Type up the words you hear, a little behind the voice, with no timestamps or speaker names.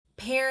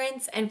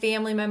parents and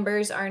family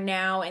members are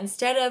now,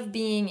 instead of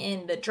being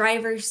in the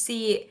driver's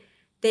seat,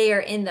 they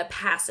are in the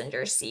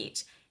passenger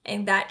seat.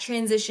 And that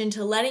transition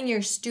to letting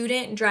your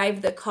student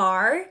drive the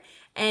car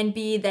and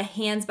be the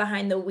hands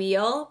behind the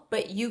wheel,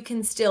 but you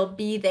can still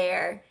be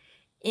there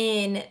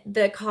in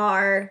the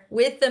car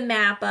with the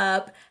map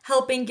up,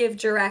 helping give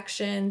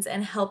directions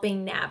and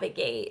helping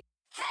navigate.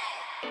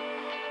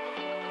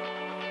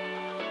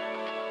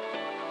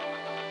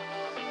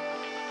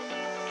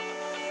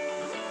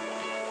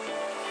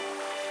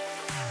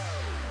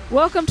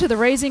 Welcome to the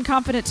Raising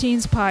Confident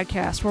Teens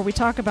podcast, where we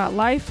talk about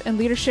life and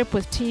leadership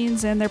with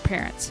teens and their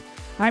parents.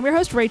 I'm your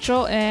host,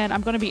 Rachel, and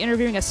I'm going to be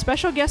interviewing a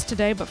special guest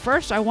today. But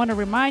first, I want to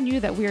remind you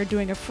that we are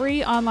doing a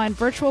free online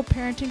virtual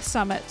parenting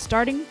summit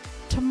starting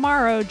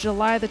tomorrow,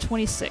 July the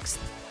 26th.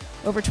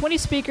 Over 20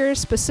 speakers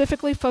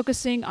specifically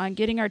focusing on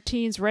getting our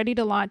teens ready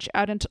to launch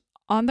out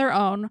on their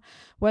own,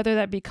 whether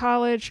that be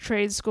college,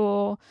 trade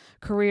school,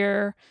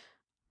 career,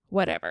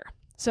 whatever.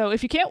 So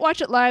if you can't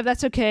watch it live,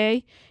 that's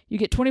okay. You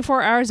get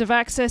 24 hours of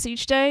access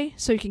each day,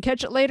 so you can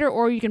catch it later,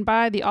 or you can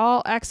buy the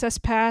all access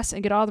pass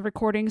and get all the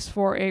recordings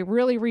for a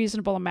really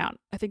reasonable amount.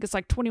 I think it's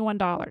like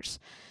 $21.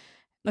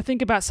 Now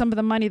think about some of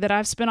the money that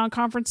I've spent on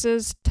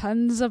conferences,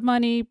 tons of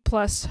money,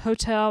 plus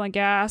hotel and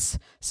gas.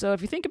 So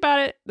if you think about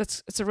it,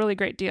 it's a really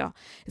great deal.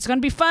 It's going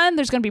to be fun.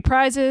 There's going to be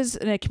prizes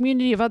and a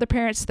community of other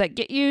parents that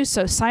get you.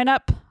 So sign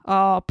up.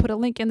 I'll put a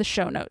link in the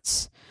show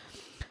notes.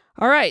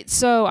 All right,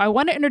 so I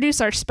want to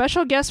introduce our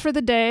special guest for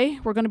the day.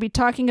 We're going to be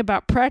talking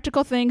about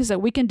practical things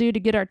that we can do to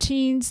get our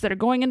teens that are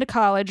going into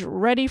college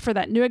ready for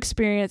that new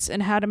experience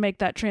and how to make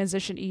that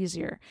transition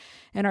easier.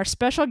 And our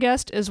special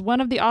guest is one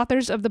of the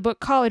authors of the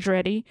book College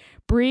Ready,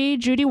 Bree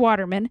Judy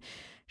Waterman.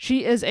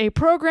 She is a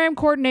program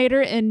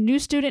coordinator in new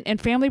student and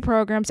family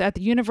programs at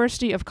the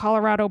University of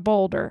Colorado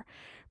Boulder.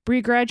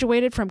 Bree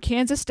graduated from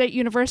Kansas State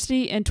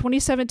University in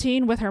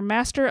 2017 with her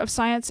Master of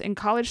Science in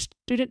College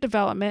Student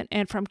Development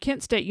and from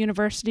Kent State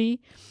University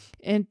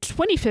in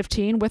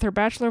 2015 with her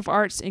Bachelor of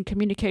Arts in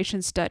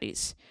Communication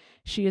Studies.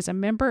 She is a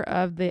member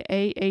of the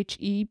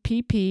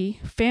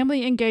AHEPP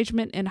Family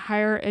Engagement and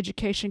Higher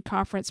Education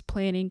Conference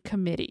Planning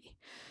Committee.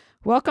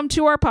 Welcome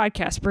to our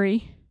podcast,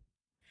 Bree.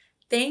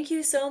 Thank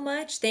you so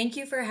much. Thank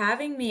you for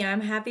having me.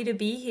 I'm happy to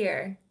be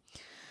here.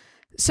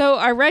 So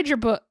I read your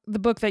book, the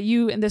book that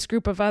you and this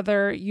group of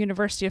other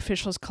university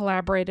officials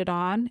collaborated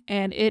on,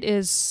 and it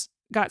is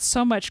got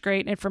so much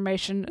great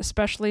information,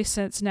 especially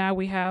since now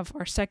we have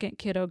our second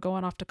kiddo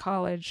going off to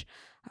college.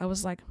 I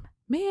was like,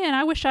 man,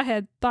 I wish I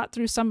had thought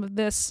through some of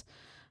this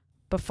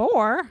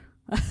before.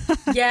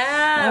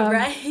 Yeah,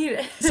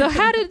 right. So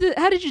how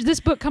did this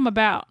book come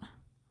about?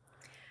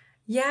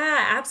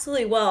 Yeah,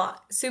 absolutely. Well,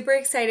 super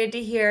excited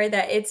to hear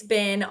that it's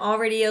been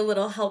already a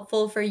little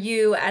helpful for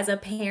you as a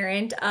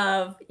parent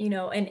of,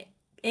 an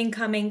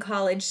incoming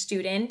college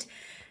student.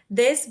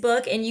 This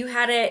book, and you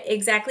had it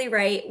exactly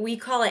right, we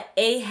call it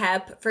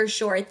AHEPP for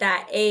short,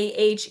 that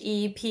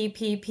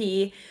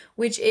AHEPPP,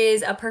 which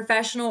is a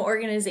professional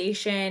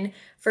organization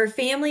for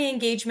family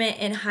engagement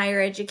in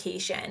higher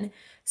education.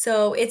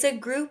 So it's a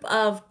group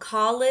of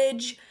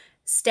college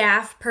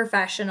staff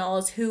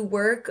professionals who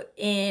work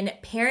in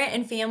parent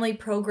and family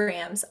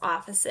programs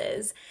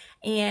offices.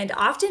 And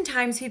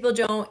oftentimes people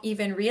don't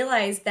even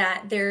realize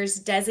that there's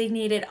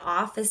designated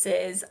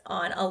offices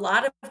on a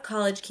lot of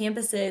college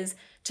campuses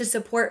to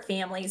support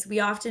families. We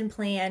often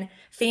plan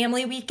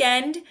family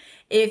weekend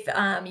if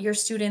your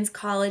student's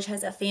college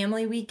has a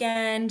family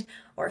weekend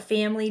or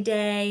family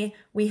day.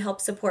 We help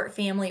support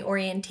family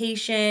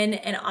orientation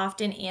and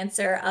often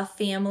answer a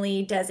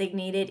family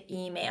designated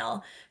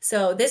email.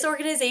 So this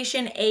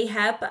organization,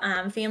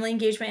 AHEPP, Family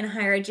Engagement in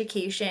Higher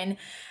Education,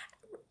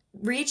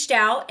 reached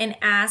out and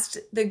asked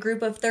the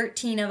group of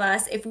 13 of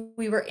us if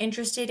we were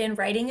interested in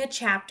writing a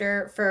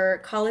chapter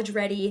for College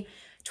Ready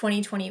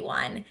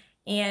 2021.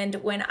 And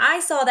when I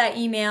saw that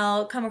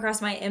email come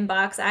across my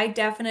inbox, I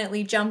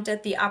definitely jumped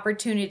at the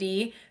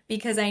opportunity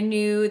because I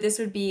knew this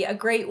would be a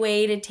great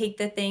way to take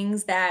the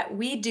things that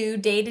we do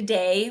day to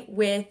day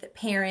with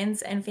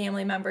parents and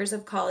family members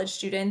of college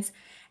students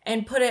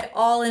and put it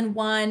all in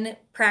one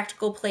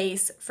practical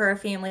place for a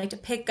family to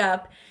pick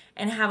up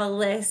and have a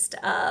list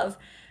of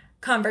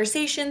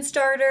conversation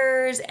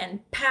starters and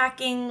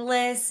packing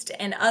list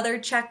and other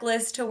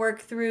checklists to work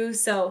through.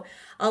 So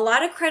a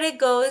lot of credit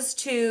goes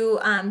to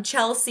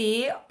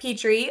Chelsea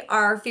Petrie,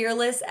 our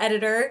fearless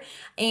editor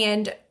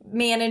and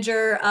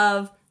manager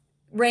of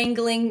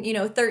wrangling,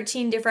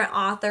 13 different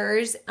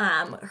authors.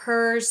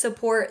 Her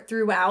support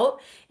throughout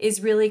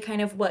is really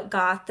kind of what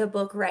got the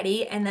book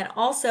ready. And then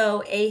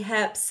also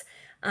AHEP's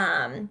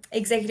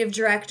executive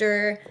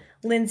director,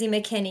 Lindsay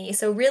McKinney.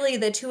 So really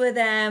the two of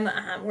them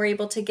were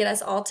able to get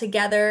us all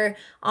together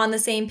on the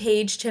same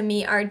page to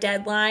meet our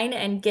deadline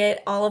and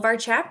get all of our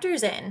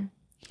chapters in.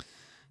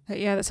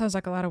 Yeah, that sounds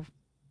like a lot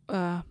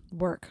of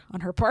work on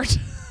her part.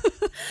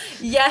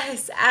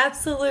 Yes,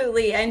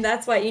 absolutely. And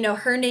that's why,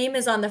 her name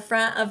is on the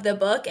front of the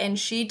book, and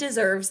she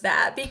deserves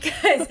that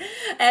because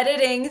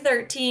editing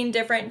 13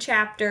 different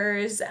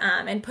chapters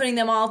and putting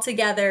them all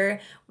together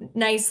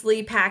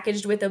nicely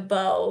packaged with a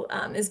bow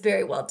is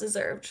very well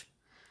deserved.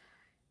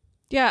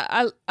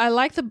 Yeah, I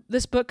like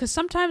this book because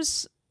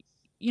sometimes,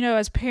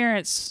 as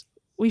parents,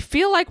 we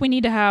feel like we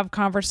need to have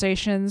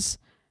conversations,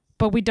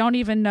 but we don't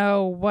even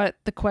know what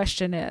the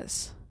question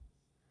is.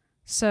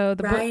 So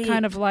the book kind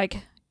Right. of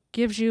like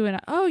gives you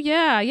oh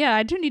yeah,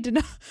 I do need to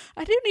know.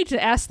 I do need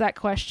to ask that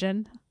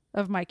question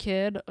of my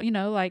kid.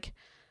 Like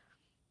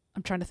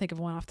I'm trying to think of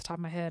one off the top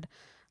of my head.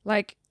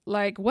 Like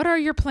what are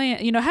your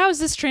plans? How is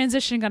this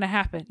transition going to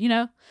happen?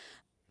 I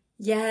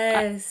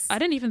Yes.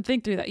 didn't even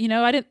think through that.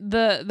 I didn't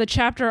the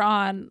chapter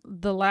on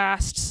the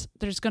last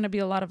there's going to be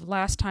a lot of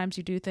last times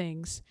you do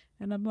things.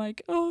 And I'm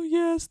like, "Oh,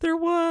 yes, there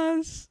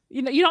was."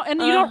 You don't often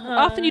you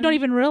Uh-huh. don't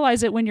even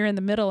realize it when you're in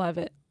the middle of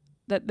it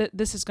that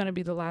this is going to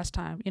be the last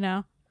time.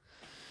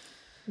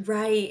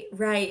 Right,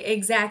 right,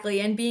 exactly.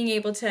 And being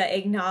able to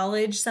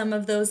acknowledge some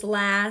of those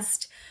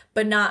last,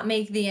 but not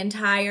make the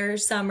entire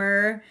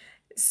summer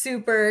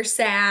super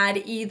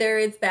sad either.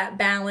 It's that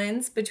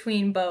balance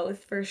between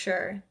both for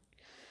sure.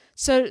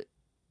 So,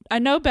 I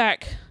know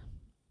back,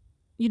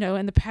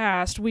 in the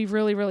past, we've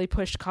really really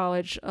pushed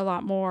college a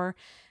lot more.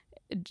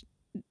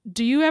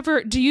 Do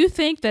you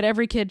think that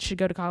every kid should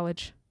go to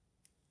college?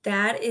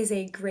 That is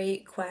a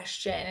great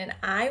question. And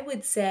I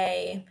would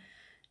say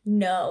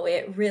no,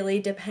 it really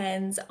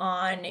depends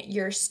on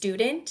your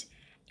student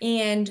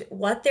and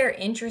what they're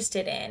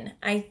interested in.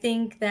 I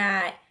think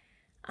that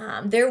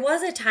there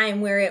was a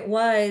time where it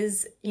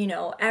was,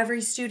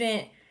 every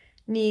student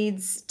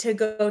needs to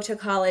go to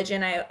college.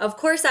 And of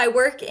course, I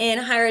work in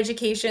higher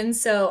education.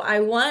 So I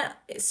want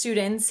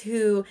students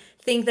who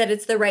think that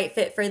it's the right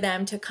fit for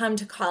them to come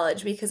to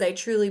college because I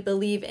truly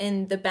believe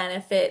in the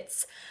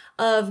benefits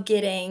of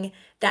getting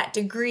that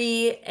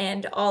degree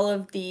and all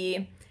of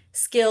the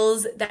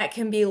skills that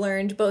can be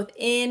learned both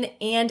in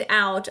and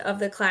out of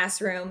the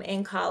classroom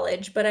in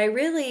college. But I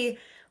really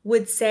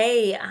would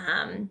say,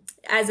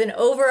 as an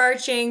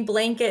overarching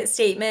blanket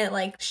statement,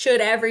 like,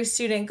 should every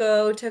student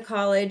go to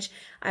college?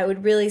 I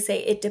would really say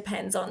it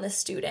depends on the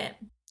student.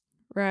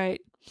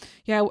 Right.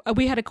 Yeah,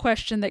 we had a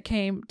question that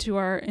came to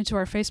our into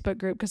our Facebook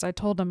group because I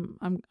told them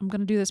I'm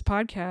going to do this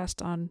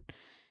podcast on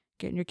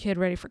getting your kid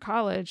ready for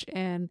college,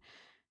 and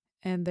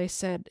they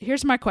said,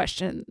 "Here's my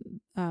question.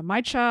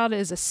 My child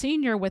is a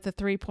senior with a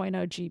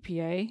 3.0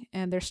 GPA,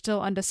 and they're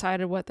still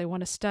undecided what they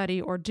want to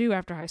study or do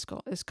after high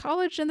school. Is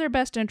college in their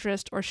best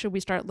interest, or should we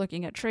start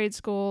looking at trade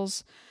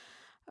schools?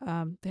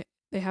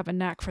 They have a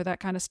knack for that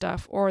kind of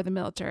stuff, or the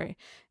military."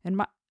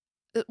 And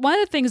one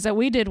of the things that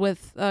we did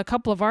with a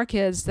couple of our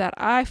kids that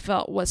I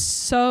felt was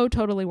so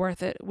totally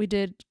worth it, we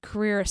did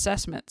career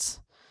assessments.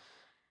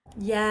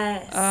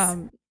 Yes.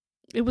 Um,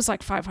 it was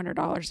like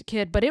 $500 a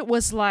kid, but it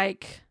was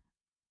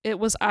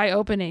eye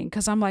opening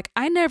because I'm like,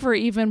 I never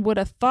even would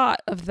have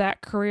thought of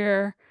that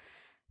career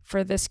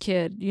for this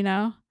kid. And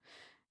Yeah.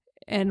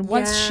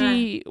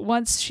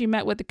 once she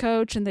met with the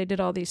coach and they did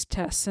all these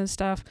tests and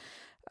stuff,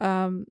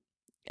 um,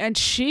 and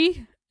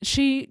she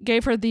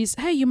gave her these,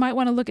 hey, you might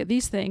want to look at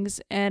these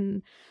things,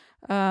 and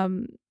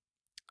um,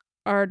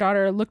 our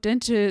daughter looked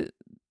into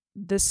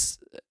this.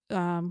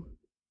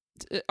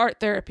 Art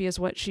therapy is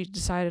what she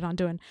decided on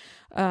doing.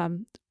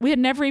 We had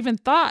never even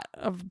thought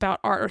about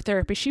art or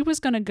therapy. She was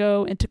going to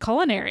go into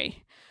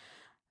culinary.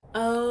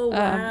 Oh,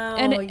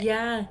 And wow.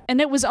 Yeah.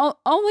 it was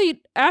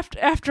only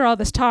after all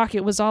this talk,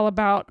 it was all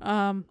about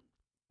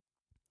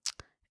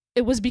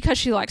it was because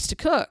she likes to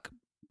cook.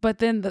 But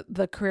then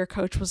the career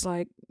coach was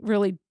like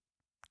really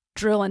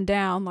drilling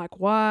down, like,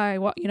 why,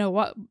 what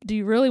do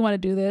you really want to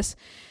do this?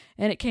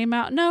 And it came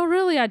out, no,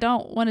 really, I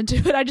don't want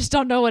to do it. I just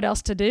don't know what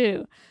else to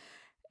do.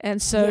 And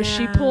so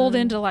she pulled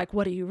Yeah. into like,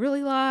 what do you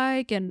really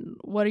like and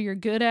what are you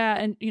good at?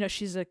 And,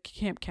 she's a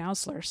camp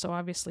counselor. So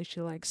obviously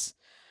she likes,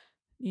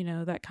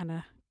 that kind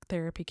of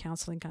therapy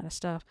counseling kind of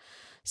stuff.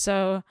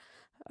 So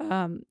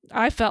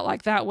I felt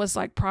like that was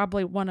like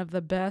probably one of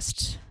the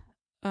best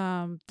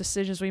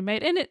decisions we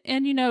made. And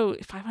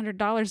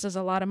 $500 is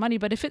a lot of money,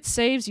 but if it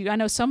saves you, I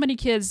know so many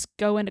kids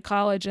go into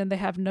college and they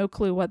have no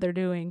clue what they're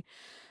doing,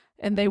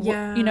 and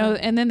Yeah.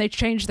 and then they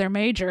change their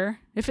major.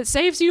 If it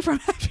saves you from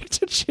having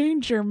to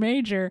change your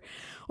major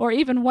or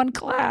even one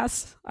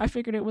class, I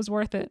figured it was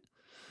worth it.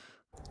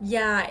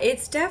 Yeah,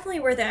 it's definitely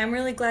worth it. I'm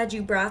really glad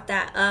you brought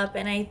that up.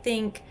 And I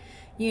think,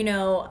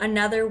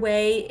 another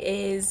way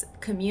is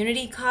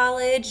community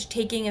college,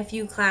 taking a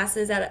few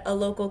classes at a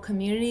local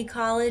community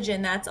college.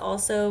 And that's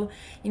also,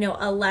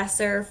 a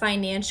lesser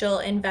financial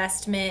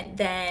investment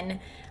than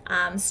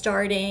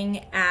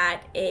starting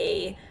at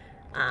a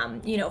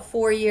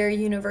 4-year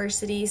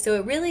university. So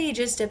it really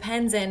just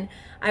depends. And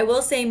I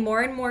will say more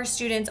and more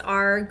students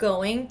are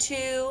going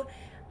to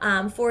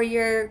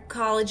 4-year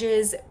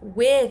colleges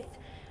with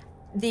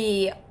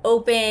the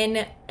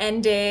open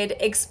ended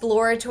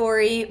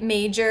exploratory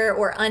major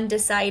or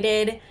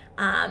undecided.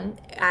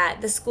 At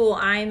the school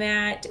I'm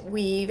at,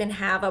 we even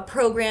have a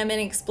program in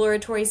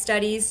exploratory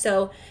studies.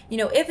 So,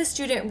 if a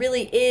student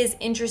really is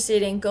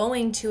interested in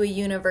going to a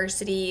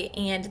university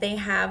and they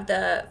have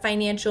the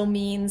financial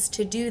means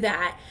to do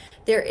that,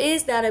 there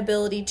is that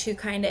ability to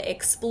kind of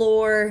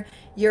explore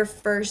your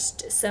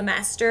first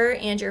semester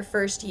and your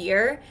first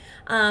year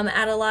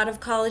at a lot of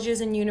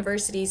colleges and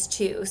universities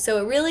too.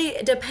 So it really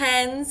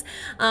depends.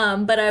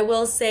 But I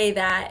will say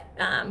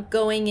that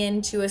going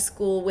into a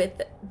school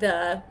with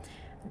the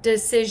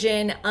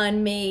decision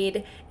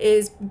unmade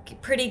is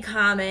pretty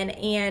common,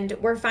 and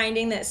we're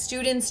finding that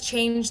students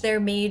change their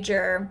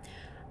major.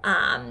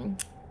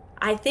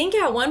 I think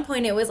at one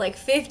point it was like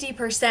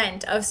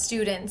 50% of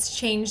students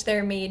change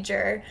their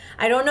major.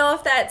 I don't know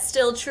if that's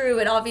still true.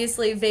 It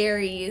obviously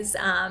varies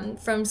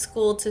from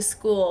school to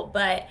school,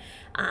 but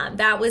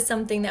that was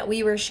something that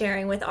we were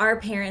sharing with our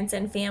parents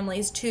and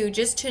families too,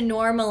 just to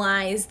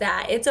normalize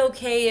that it's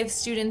okay if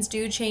students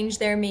do change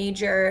their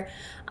major.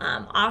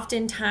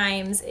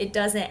 Oftentimes it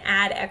doesn't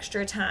add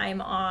extra time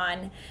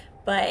on,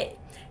 but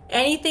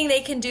anything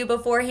they can do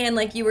beforehand,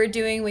 like you were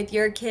doing with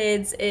your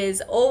kids,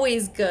 is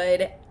always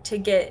good to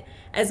get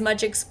as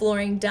much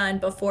exploring done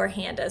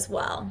beforehand as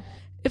well.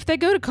 If they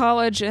go to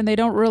college and they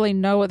don't really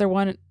know what they're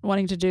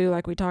wanting to do,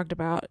 like we talked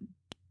about,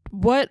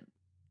 what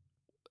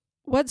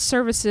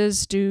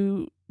services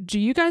do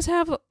you guys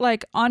have,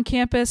 like on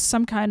campus,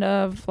 some kind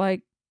of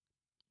like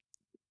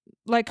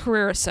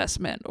career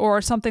assessment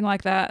or something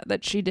like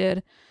that she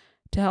did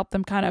to help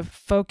them kind of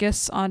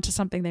focus onto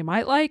something they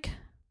might like?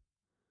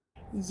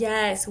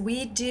 Yes,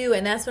 we do.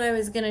 And that's what I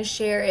was going to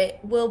share. It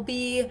will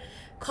be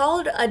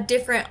called a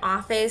different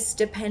office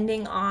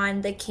depending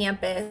on the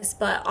campus,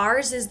 but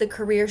ours is the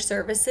Career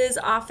Services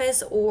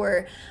Office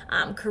or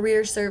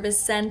Career Service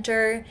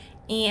Center.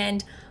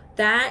 And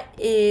that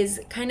is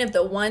kind of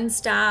the one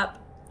stop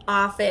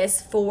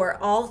office for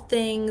all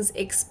things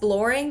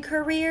exploring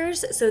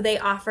careers. So they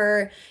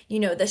offer,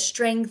 the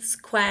Strengths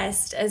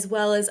Quest as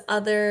well as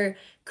other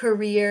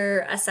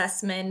career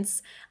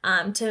assessments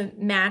to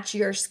match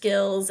your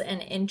skills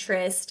and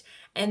interest.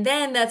 And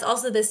then that's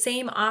also the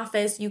same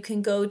office you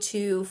can go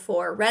to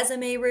for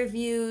resume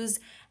reviews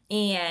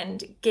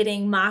and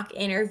getting mock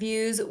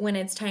interviews when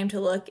it's time to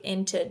look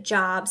into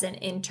jobs and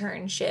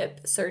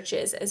internship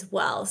searches as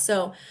well.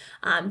 So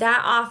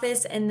that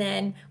office, and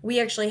then we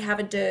actually have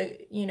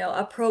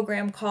a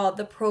program called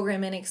the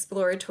Program in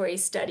Exploratory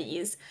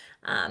Studies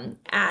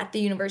at the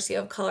University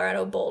of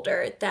Colorado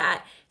Boulder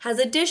that has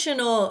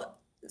additional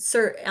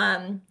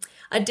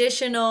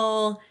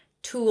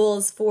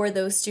tools for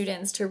those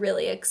students to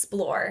really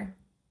explore.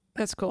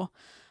 That's cool.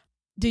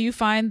 Do you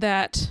find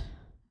that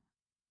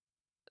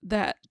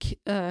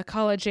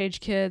college age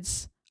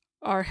kids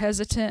are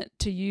hesitant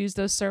to use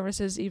those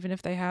services even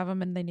if they have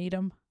them and they need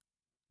them?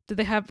 Do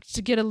they have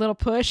to get a little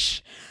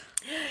push?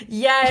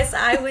 Yes,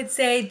 I would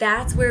say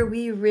that's where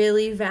we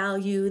really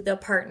value the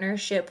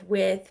partnership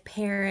with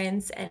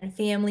parents and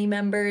family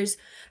members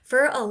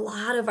for a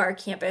lot of our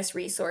campus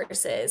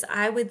resources.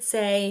 I would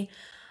say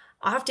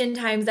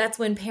oftentimes that's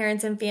when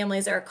parents and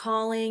families are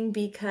calling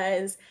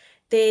because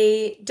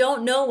they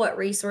don't know what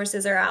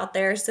resources are out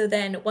there. So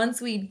then once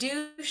we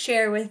do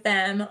share with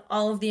them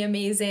all of the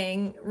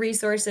amazing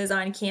resources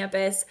on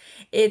campus,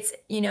 it's,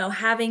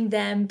 having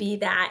them be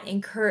that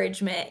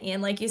encouragement.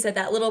 And like you said,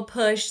 that little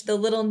push, the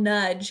little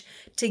nudge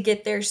to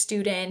get their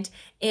student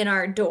in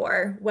our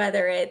door,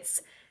 whether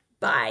it's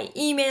by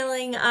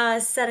emailing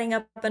us, setting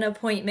up an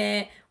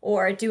appointment,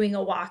 or doing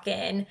a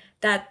walk-in.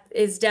 That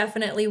is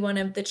definitely one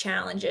of the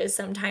challenges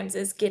sometimes,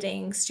 is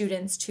getting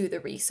students to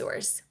the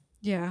resource.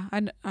 Yeah,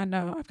 I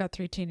know. I've got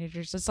 3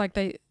 teenagers. It's like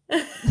they,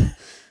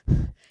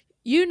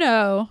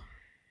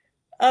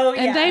 Oh,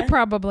 yeah. And they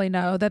probably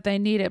know that they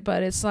need it,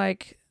 but it's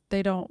like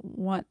they don't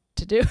want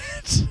to do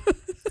it.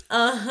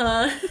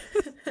 Uh-huh.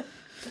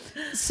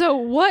 So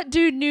what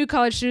do new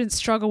college students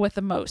struggle with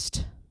the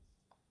most?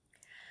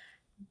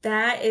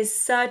 That is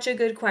such a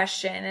good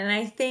question. And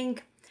I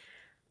think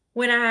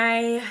when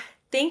I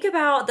think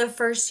about the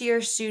first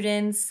year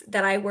students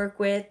that I work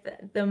with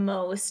the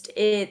most,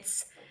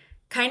 it's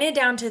kind of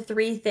down to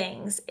 3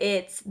 things.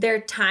 It's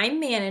their time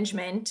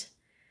management,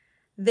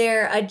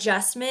 their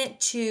adjustment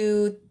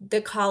to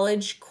the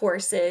college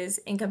courses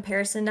in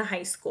comparison to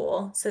high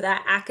school, so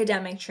that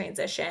academic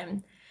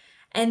transition,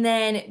 and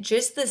then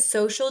just the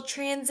social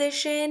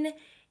transition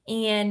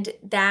and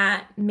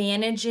that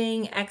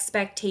managing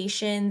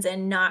expectations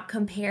and not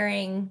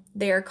comparing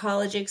their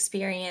college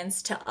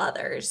experience to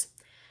others.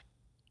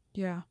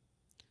 Yeah.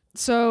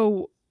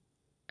 So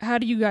how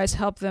do you guys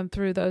help them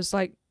through those,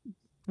 like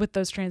with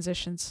those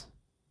transitions?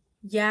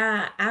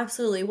 Yeah,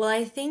 absolutely. Well,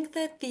 I think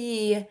that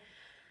the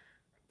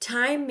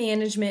time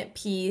management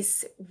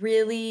piece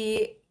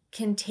really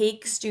can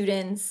take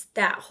students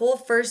that whole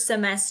first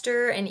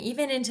semester and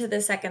even into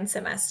the second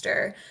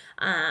semester.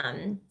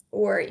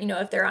 Or,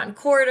 if they're on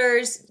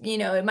quarters,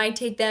 it might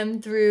take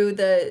them through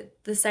the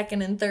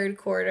second and third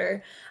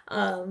quarter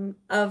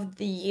of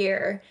the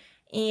year.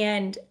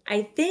 And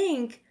I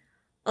think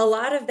A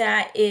lot of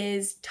that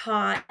is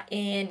taught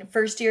in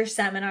first year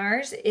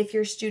seminars if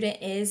your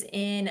student is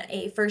in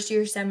a first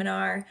year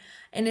seminar.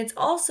 And it's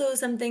also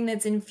something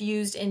that's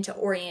infused into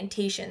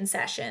orientation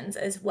sessions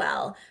as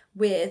well,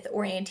 with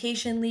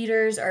orientation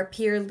leaders or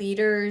peer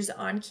leaders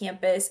on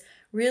campus,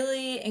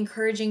 really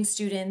encouraging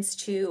students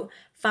to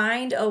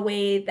find a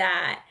way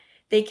that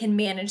they can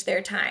manage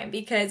their time.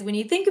 Because when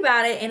you think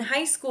about it, in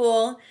high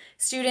school,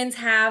 students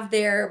have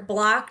their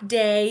block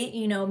day,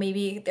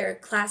 maybe their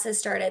classes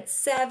start at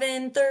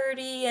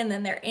 7:30 and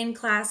then they're in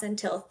class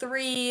until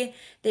 3.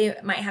 They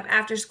might have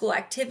after school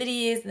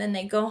activities and then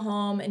they go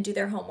home and do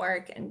their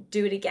homework and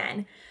do it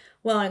again.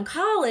 Well, in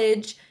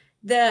college,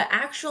 the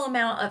actual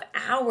amount of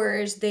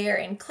hours they're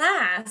in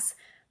class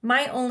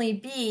might only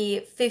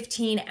be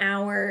 15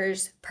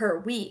 hours per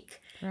week.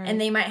 Right.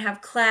 And they might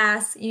have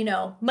class,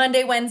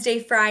 Monday, Wednesday,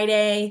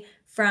 Friday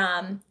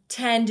from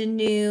 10 to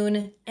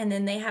noon, and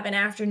then they have an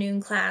afternoon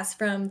class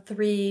from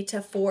 3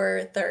 to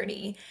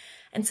 4:30.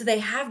 And so they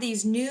have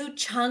these new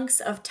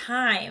chunks of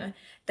time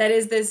that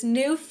is this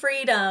new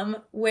freedom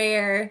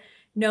where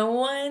no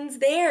one's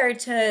there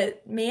to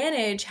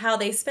manage how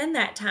they spend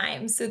that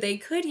time. So they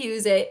could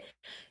use it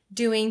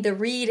doing the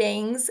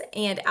readings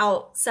and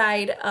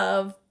outside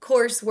of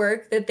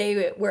coursework that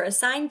they were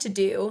assigned to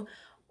do,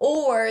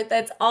 or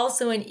that's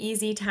also an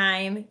easy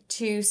time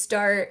to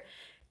start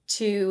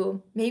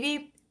to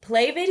maybe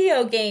play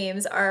video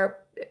games or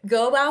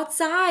go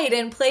outside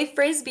and play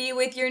frisbee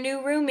with your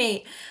new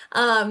roommate.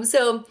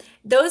 So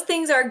those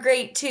things are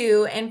great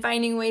too, and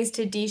finding ways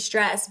to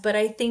de-stress. But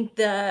I think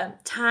the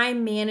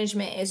time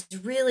management is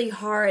really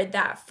hard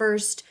that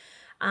first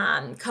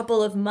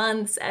couple of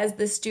months as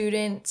the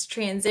students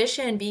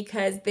transition,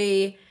 because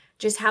they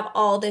just have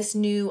all this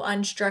new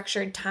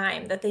unstructured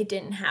time that they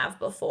didn't have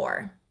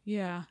before.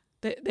 Yeah.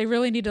 They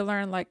really need to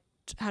learn like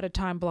how to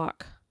time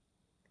block.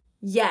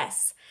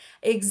 Yes,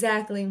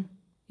 exactly.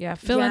 Yeah.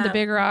 Fill in the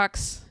big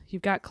rocks.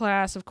 You've got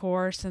class, of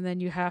course, and then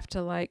you have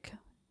to like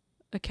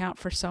account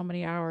for so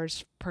many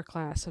hours per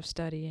class of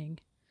studying.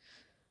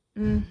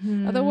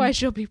 Mm-hmm.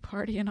 Otherwise, you'll be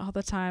partying all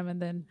the time,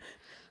 and then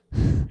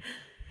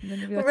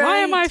you'll be like, why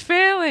am I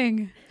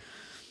failing?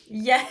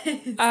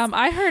 Yes.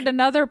 I heard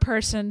another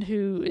person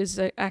who is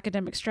an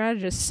academic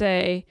strategist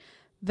say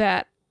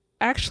that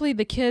actually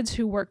the kids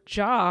who work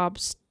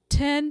jobs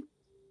tend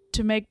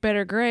to make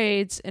better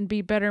grades and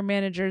be better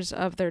managers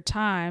of their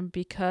time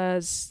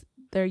because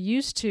they're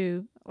used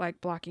to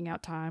like blocking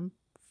out time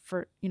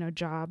for,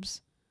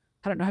 jobs.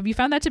 I don't know. Have you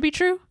found that to be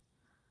true?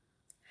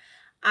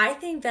 I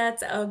think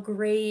that's a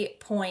great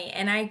point,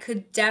 and I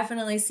could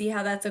definitely see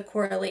how that's a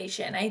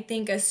correlation. I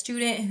think a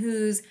student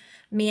who's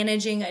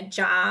managing a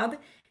job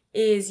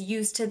is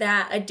used to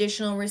that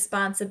additional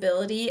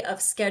responsibility of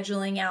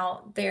scheduling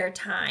out their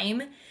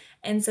time.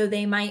 And so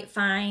they might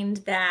find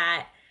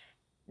that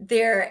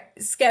they're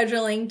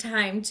scheduling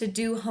time to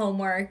do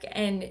homework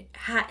and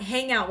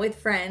hang out with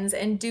friends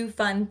and do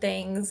fun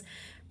things,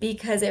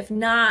 because if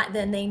not,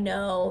 then they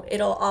know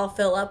it'll all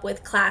fill up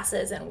with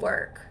classes and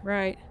work.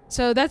 Right.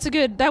 So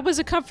that was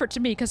a comfort to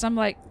me, because I'm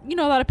like, a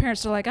lot of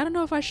parents are like, I don't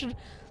know if I should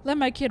let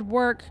my kid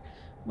work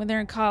when they're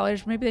in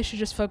college. Maybe they should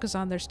just focus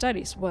on their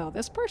studies. Well,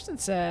 this person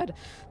said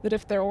that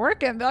if they're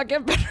working, they'll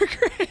get better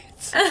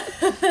grades.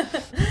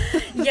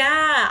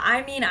 Yeah,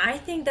 I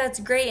think that's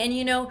great. And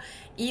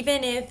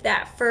even if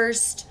that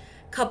first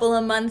couple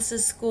of months of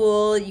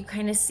school, you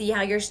kind of see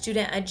how your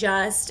student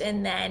adjusts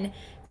and then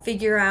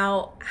figure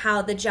out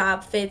how the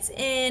job fits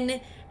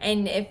in.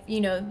 And if,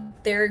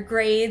 their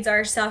grades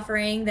are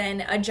suffering,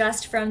 then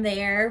adjust from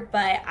there.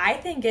 But I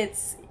think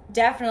it's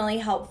definitely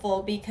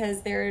helpful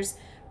because there's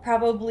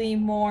probably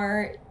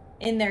more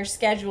in their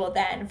schedule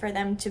then for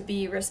them to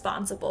be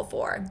responsible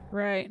for.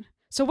 Right.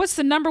 So what's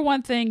the number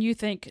one thing you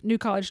think new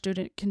college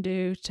student can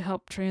do to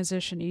help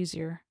transition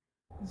easier?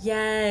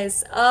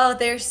 Yes. Oh,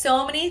 there's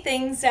so many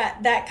things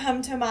that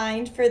come to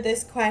mind for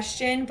this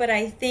question, but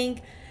I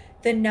think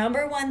the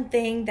number one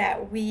thing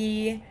that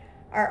we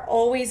are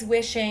always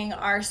wishing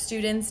our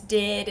students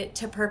did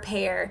to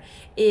prepare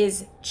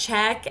is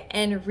check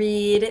and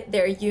read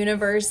their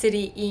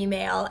university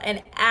email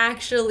and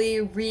actually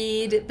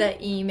read the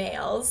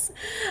emails.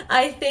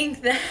 I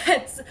think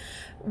that's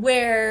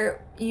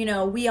where,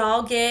 we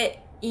all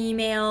get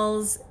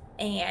emails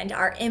and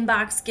our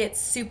inbox gets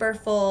super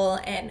full,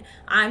 and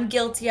I'm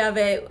guilty of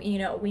it.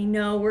 We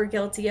know we're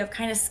guilty of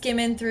kind of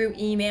skimming through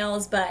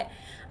emails, but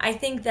I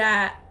think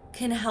that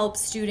can help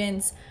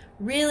students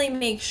really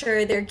make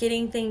sure they're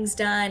getting things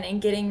done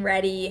and getting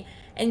ready.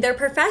 And their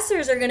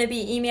professors are going to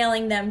be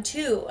emailing them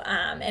too.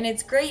 And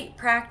it's great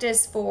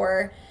practice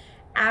for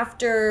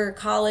after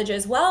college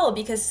as well,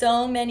 because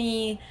so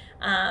many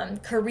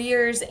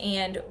careers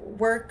and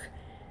work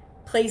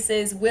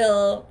places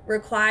will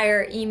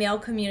require email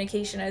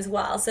communication as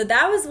well. So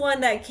that was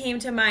one that came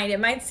to mind. It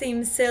might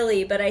seem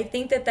silly, but I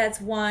think that that's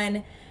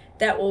one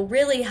that will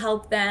really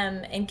help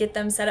them and get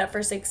them set up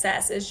for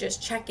success, is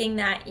just checking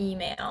that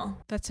email.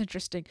 That's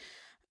interesting.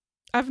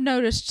 I've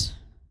noticed,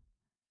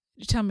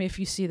 tell me if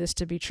you see this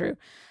to be true,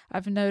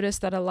 I've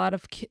noticed that a lot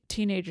of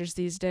teenagers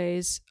these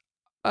days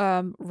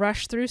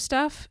rush through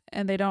stuff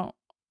and they don't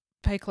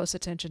pay close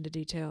attention to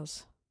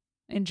details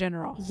in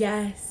general.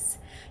 Yes.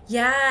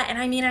 Yeah. And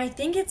I mean, I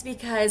think it's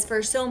because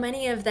for so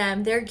many of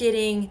them, they're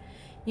getting,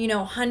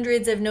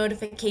 hundreds of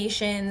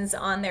notifications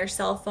on their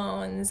cell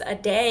phones a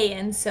day.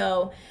 And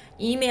so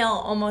email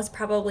almost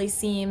probably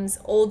seems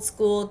old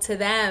school to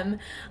them,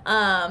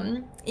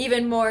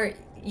 even more.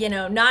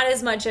 Not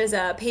as much as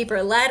a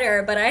paper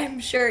letter, but I'm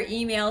sure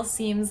email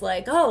seems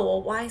like, oh,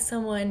 well, why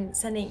someone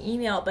sending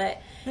email?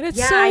 But And it's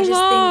yeah, so I just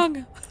long.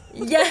 think,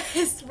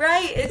 yes,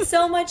 right. It's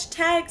so much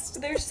text.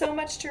 There's so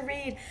much to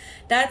read.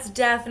 That's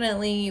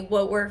definitely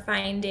what we're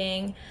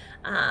finding.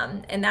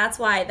 And that's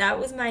why that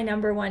was my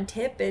number one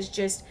tip, is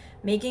just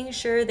making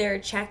sure they're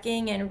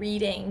checking and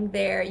reading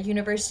their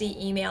university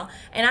email.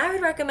 And I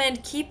would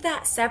recommend keep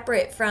that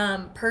separate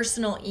from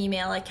personal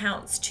email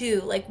accounts too.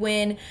 Like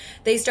when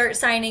they start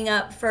signing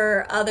up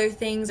for other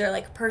things or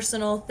like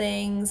personal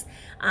things,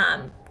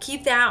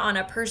 keep that on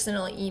a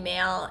personal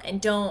email and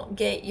don't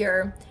get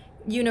your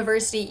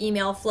university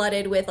email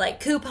flooded with like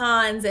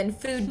coupons and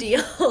food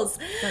deals.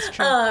 That's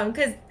true.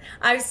 Because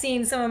I've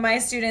seen some of my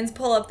students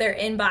pull up their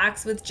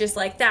inbox with just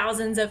like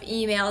thousands of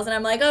emails, and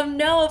I'm like, oh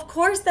no, of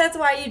course that's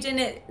why you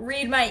didn't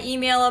read my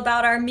email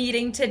about our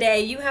meeting today.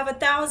 You have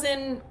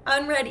 1,000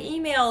 unread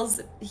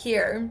emails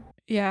here.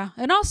 Yeah.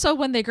 And also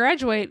when they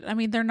graduate, I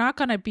mean, they're not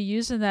going to be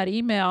using that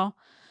email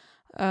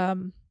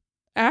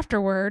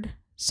afterward.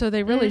 So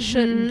they really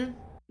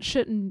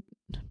shouldn't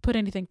put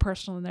anything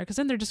personal in there, because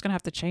then they're just going to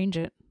have to change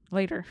it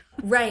later.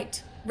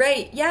 Right.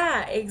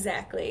 Yeah,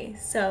 exactly.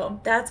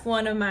 So that's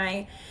one of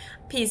my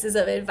pieces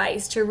of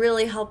advice to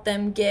really help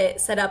them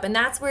get set up. And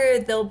that's where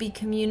they'll be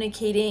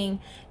communicating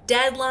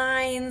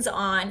deadlines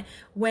on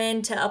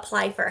when to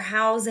apply for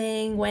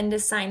housing, when to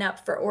sign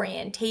up for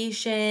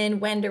orientation,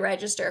 when to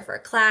register for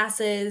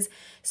classes.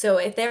 So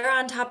if they're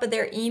on top of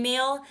their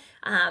email,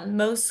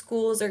 most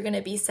schools are going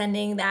to be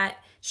sending that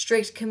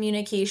strict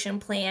communication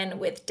plan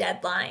with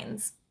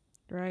deadlines.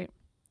 Right.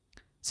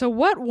 So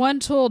what one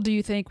tool do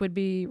you think would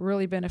be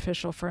really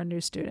beneficial for a new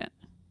student?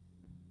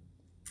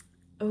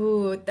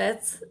 Oh,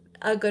 that's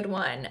a good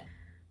one.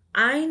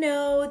 I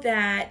know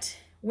that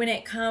when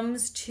it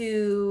comes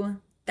to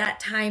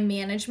that time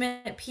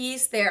management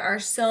piece, there are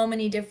so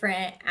many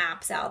different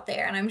apps out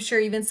there. And I'm sure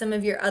even some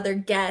of your other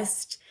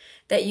guests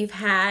that you've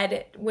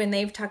had when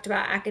they've talked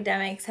about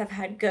academics have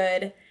had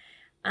good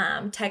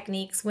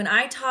techniques. When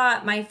I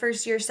taught my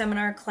first year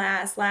seminar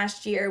class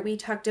last year, we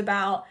talked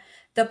about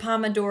the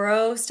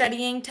Pomodoro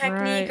studying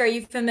technique. Right. Are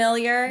you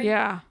familiar?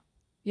 Yeah.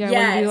 Yeah.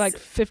 Yes. Where you do like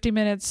 50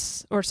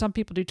 minutes, or some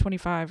people do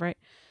 25, right?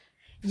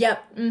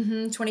 Yep.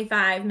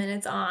 25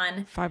 minutes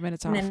on. 5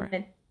 minutes And off. then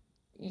Right?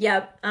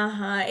 Yep.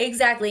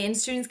 Exactly. And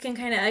students can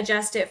kind of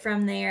adjust it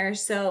from there.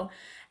 So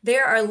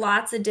there are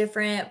lots of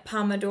different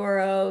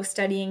Pomodoro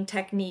studying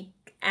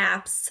technique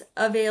apps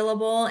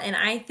available. And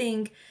I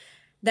think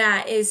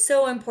that is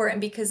so important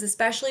because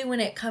especially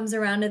when it comes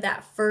around to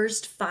that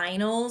first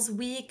finals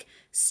week,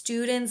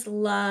 students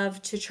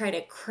love to try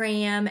to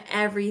cram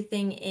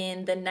everything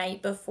in the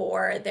night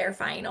before their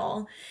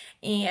final.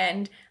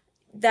 And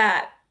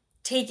that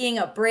taking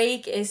a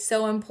break is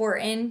so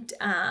important,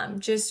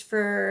 just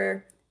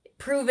for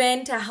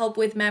proven to help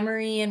with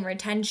memory and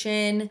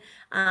retention,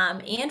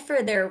 and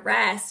for their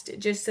rest,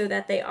 just so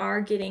that they are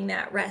getting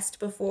that rest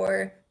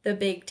before the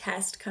big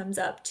test comes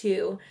up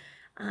too.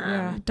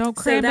 Yeah. Don't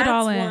cram it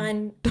all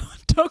in.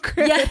 Don't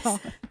cram it all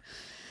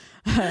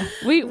in.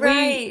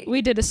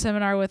 We did a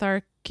seminar with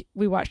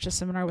we watched a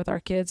seminar with our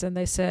kids, and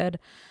they said,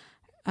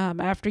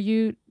 after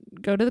you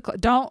go to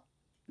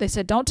they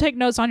said, don't take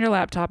notes on your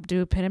laptop,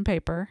 do pen and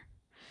paper.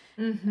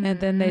 Mm-hmm. And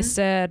then they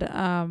said,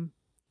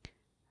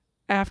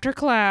 after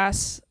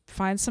class,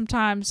 find some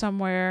time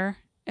somewhere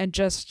and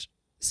just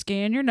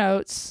scan your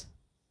notes,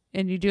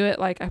 and you do it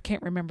like, I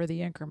can't remember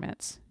the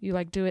increments. You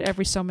like do it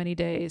every so many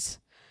days.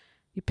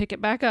 You pick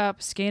it back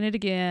up, scan it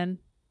again,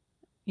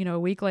 a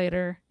week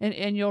later,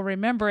 and you'll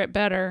remember it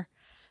better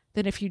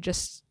than if you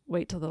just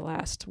wait till the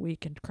last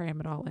week and cram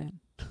it all in.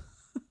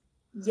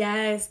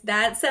 Yes,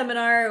 that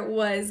seminar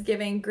was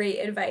giving great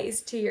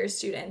advice to your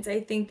students. I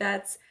think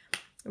that's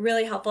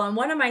really helpful. And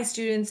one of my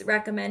students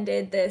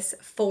recommended this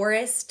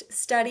Forest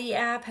Study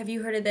app. Have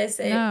you heard of this?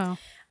 No.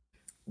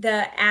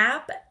 The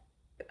app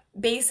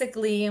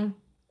basically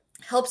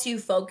helps you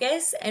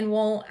focus and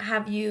won't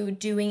have you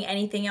doing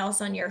anything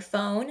else on your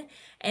phone.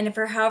 And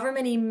for however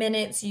many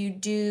minutes you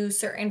do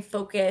certain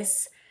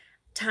focus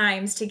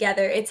times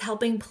together, it's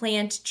helping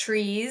plant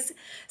trees.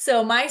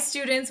 So my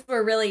students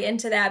were really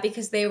into that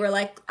because they were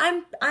like,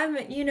 I'm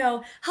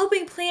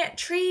helping plant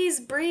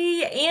trees,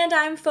 Bree, and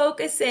I'm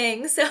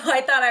focusing. So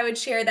I thought I would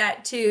share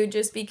that too,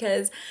 just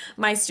because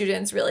my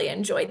students really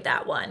enjoyed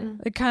that one.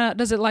 It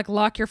does it like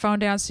lock your phone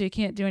down so you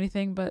can't do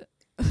anything but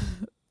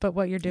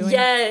what you're doing?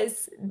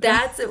 Yes,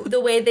 that's the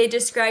way they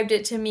described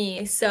it to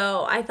me.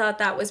 So I thought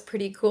that was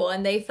pretty cool.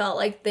 And they felt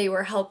like they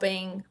were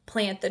helping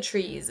plant the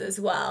trees as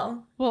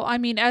well. Well, I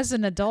mean, as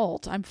an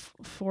adult, I'm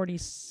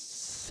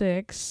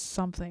 46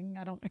 something.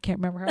 I can't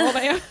remember how old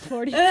I am.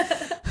 40.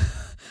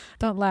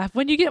 Don't laugh.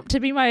 When you get to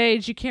be my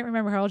age, you can't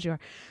remember how old you are.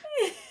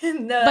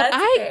 No, But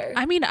that's fair.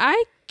 I mean,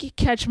 I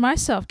catch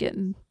myself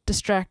getting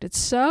distracted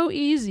so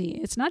easy.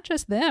 It's not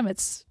just them.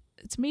 It's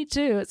me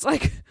too. It's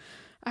like,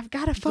 I've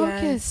got to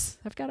focus. Yes.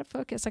 I've got to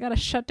focus. I got to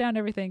shut down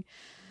everything.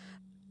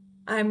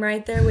 I'm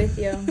right there with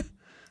you.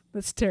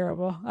 That's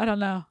terrible. I don't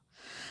know.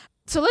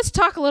 So let's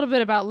talk a little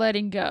bit about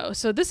letting go.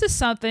 So this is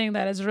something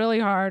that is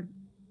really hard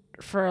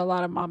for a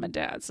lot of mom and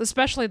dads,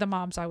 especially the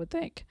moms, I would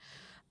think.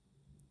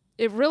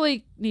 It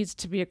really needs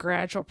to be a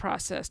gradual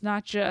process,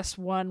 not just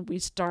one we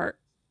start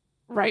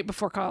right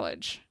before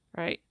college,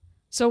 right?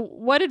 So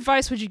what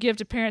advice would you give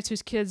to parents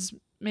whose kids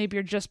maybe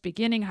are just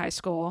beginning high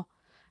school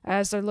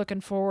as they're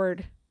looking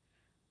forward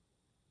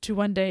to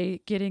one day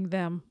getting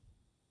them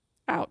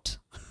out?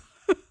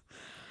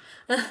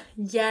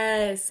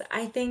 Yes,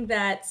 I think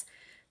that's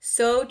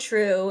so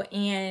true.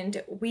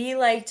 And we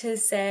like to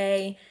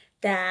say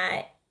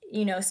that,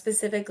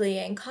 specifically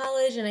in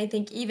college, and I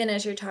think even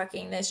as you're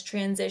talking this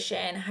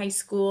transition, high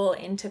school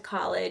into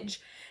college,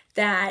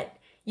 that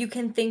you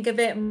can think of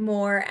it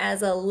more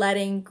as a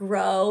letting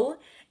grow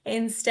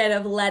instead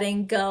of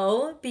letting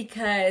go,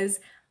 because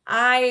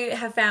I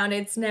have found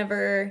it's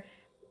never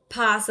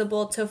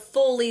possible to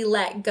fully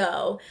let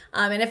go.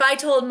 And if I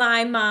told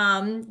my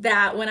mom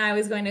that when I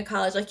was going to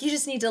college, like, you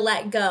just need to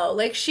let go,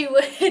 like, she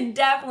would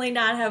definitely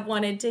not have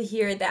wanted to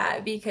hear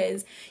that,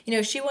 because,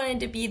 she wanted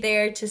to be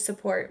there to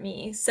support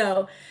me.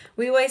 So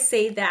we always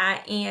say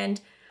that.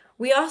 And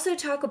we also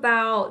talk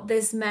about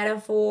this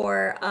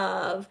metaphor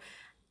of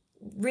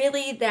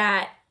really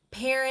that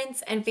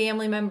parents and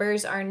family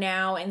members are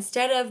now,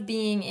 instead of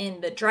being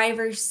in the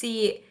driver's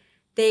seat,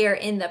 they are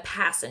in the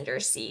passenger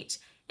seat.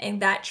 And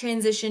that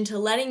transition to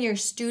letting your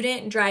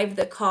student drive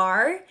the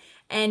car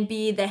and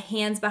be the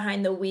hands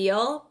behind the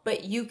wheel,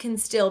 but you can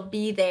still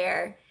be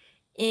there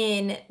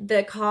in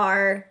the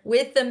car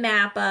with the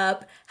map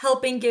up,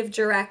 helping give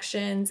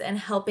directions and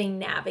helping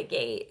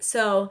navigate.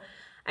 So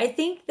I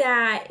think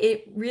that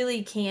it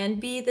really can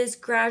be this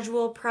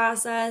gradual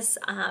process,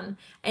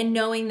 and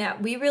knowing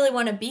that we really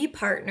want to be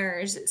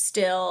partners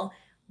still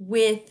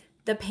with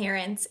the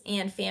parents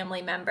and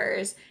family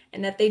members,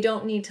 and that they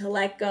don't need to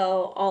let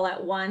go all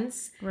at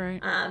once.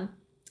 Right.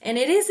 And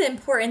it is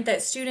important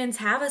that students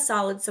have a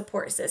solid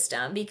support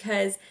system,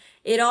 because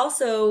it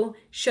also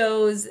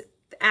shows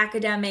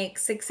academic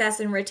success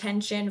and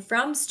retention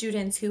from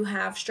students who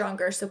have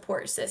stronger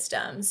support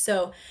systems.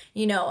 So,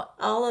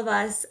 all of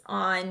us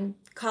on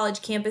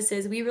college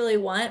campuses, we really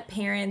want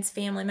parents,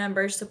 family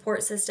members,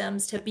 support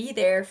systems to be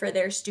there for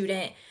their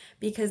student,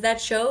 because that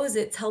shows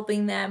it's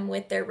helping them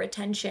with their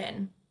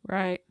retention.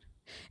 Right.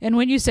 And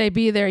when you say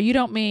be there, you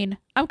don't mean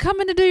I'm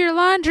coming to do your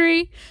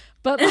laundry,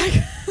 but like,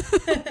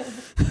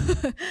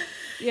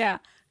 yeah,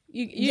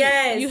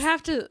 Yes. you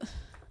have to,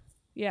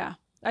 yeah.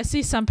 I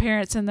see some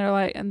parents and they're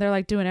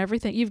like doing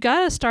everything. You've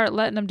got to start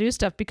letting them do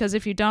stuff, because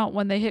if you don't,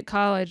 when they hit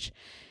college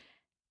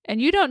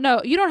and you don't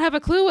have a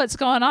clue what's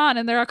going on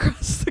and they're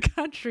across the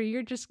country,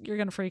 you're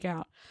going to freak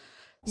out.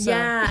 So.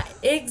 Yeah,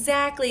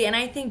 exactly. And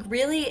I think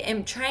really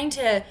am trying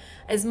to,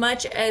 as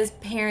much as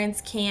parents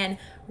can,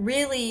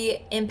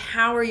 really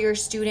empower your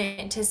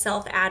student to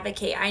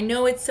self-advocate. I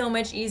know it's so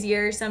much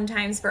easier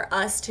sometimes for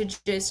us to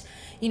just,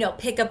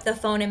 pick up the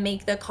phone and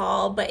make the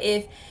call. But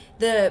if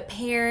the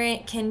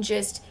parent can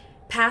just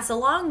pass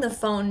along the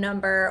phone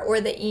number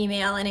or the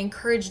email and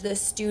encourage the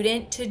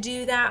student to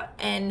do that,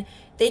 and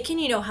they can,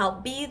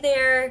 help be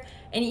there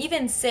and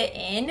even sit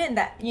in, and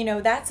that,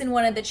 that's in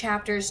one of the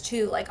chapters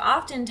too. Like,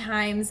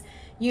 oftentimes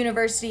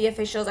university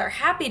officials are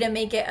happy to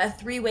make it a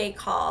 3-way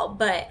call,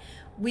 but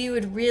we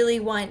would really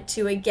want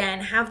to, again,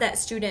 have that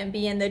student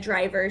be in the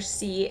driver's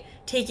seat,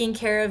 taking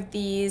care of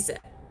these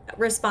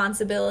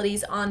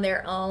responsibilities on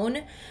their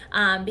own,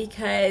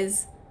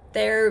 because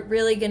they're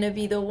really going to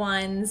be the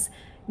ones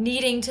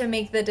needing to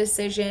make the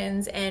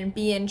decisions and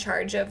be in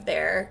charge of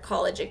their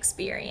college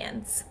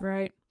experience.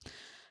 Right.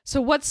 So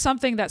what's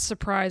something that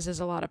surprises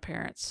a lot of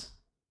parents?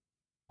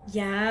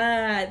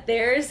 Yeah,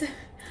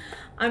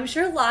 I'm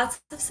sure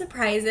lots of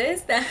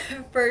surprises that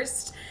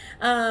first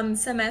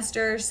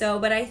semester or so,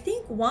 but I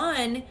think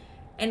one,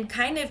 and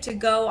kind of to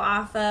go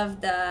off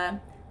of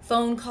the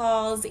phone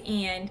calls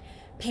and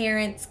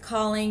parents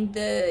calling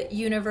the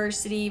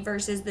university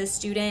versus the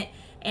student,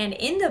 and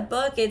in the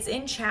book, it's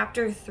in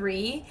chapter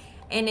 3,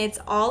 and it's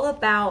all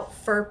about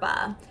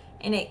FERPA.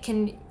 And it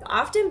can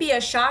often be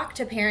a shock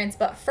to parents,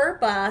 but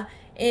FERPA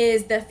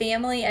is the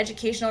Family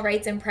Educational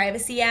Rights and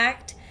Privacy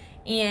Act.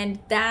 And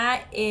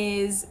that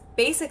is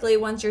basically,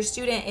 once your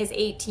student is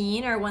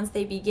 18 or once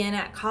they begin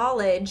at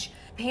college,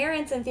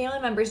 parents and family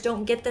members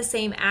don't get the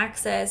same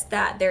access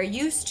that they're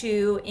used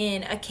to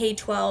in a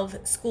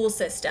K-12 school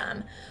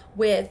system,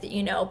 with,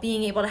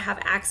 being able to have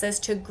access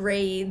to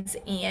grades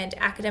and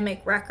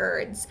academic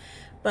records.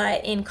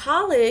 But in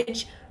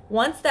college,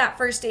 once that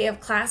first day of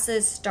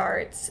classes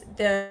starts,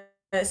 the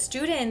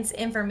student's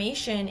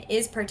information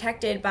is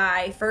protected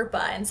by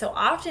FERPA. And so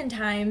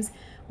oftentimes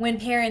when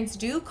parents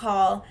do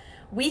call,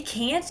 we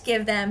can't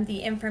give them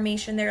the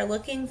information they're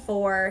looking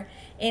for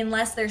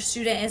unless their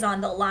student is on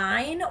the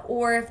line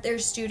or if their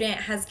student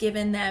has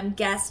given them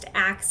guest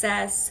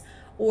access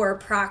or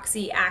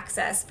proxy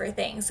access for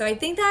things. So I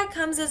think that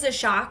comes as a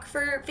shock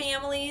for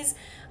families,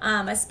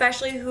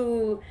 especially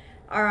who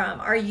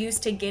are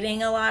used to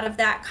getting a lot of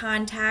that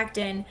contact.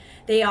 And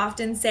they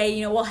often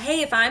say, well,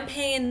 hey, if I'm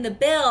paying the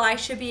bill, I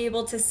should be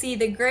able to see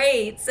the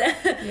grades.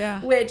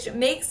 Yeah. Which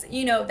makes,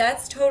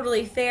 that's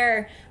totally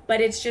fair.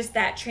 But it's just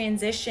that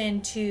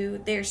transition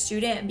to their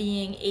student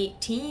being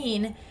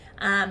 18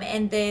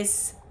 and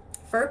this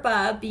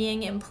FERPA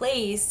being in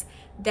place,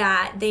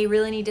 that they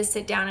really need to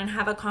sit down and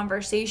have a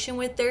conversation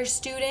with their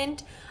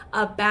student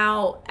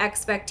about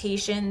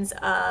expectations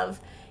of,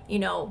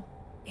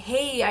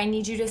 hey, I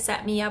need you to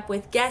set me up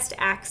with guest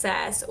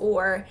access,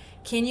 or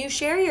can you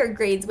share your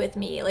grades with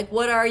me? Like,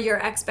 what are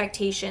your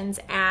expectations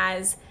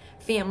as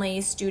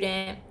family,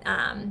 student?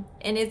 And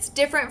it's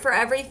different for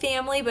every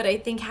family, but I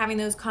think having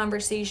those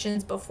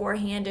conversations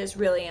beforehand is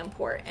really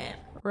important.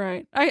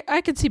 Right.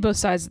 I could see both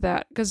sides of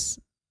that because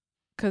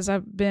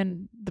I've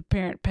been the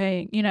parent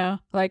paying,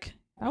 like,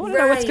 I want to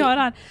know what's going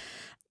on.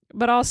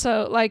 But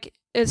also, like,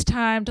 it's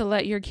time to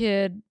let your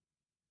kid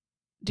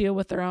deal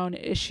with their own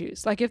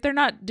issues. Like, if they're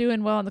not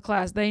doing well in the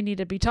class, they need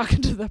to be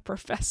talking to the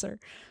professor,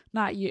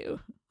 not you.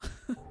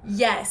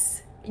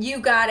 Yes, you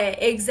got it.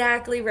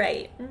 Exactly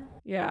right.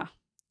 Yeah.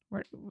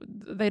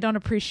 They don't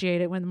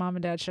appreciate it when mom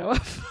and dad show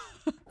up.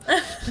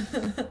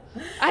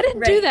 I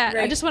didn't do that.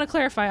 Right. I just want to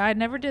clarify. I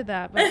never did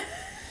that. But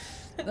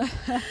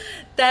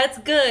That's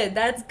good.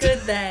 That's good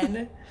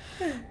then.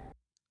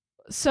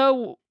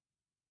 So,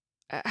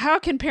 how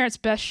can parents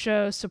best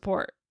show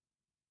support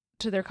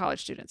to their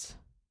college students?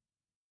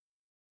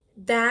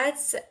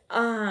 That's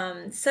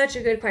such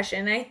a good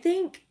question. I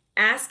think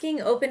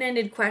asking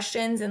open-ended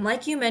questions, and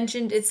like you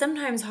mentioned, it's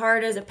sometimes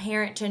hard as a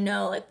parent to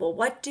know, like, well,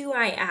 what do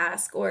I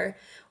ask, or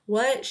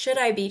what should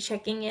I be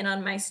checking in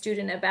on my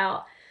student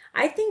about?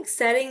 I think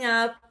setting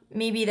up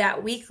maybe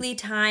that weekly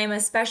time,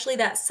 especially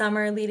that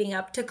summer leading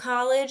up to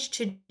college,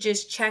 to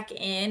just check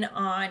in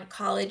on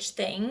college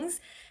things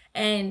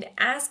and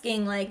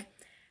asking, like,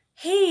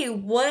 hey,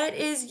 what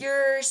is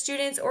your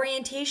student's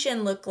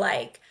orientation look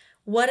like?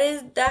 What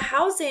is the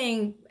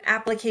housing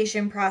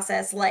application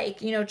process like?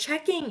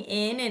 Checking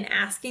in and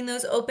asking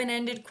those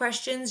open-ended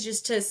questions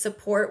just to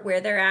support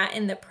where they're at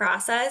in the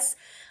process,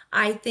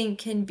 I think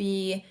can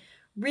be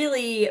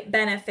really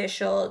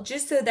beneficial,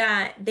 just so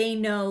that they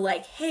know,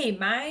 like, hey,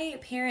 my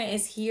parent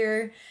is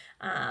here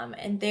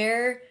and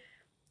they're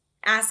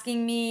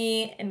asking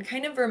me and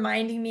kind of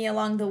reminding me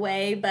along the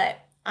way, but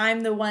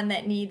I'm the one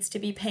that needs to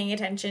be paying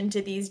attention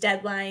to these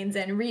deadlines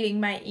and reading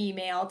my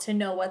email to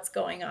know what's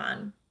going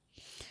on.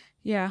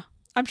 Yeah.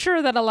 I'm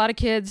sure that a lot of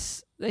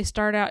kids, they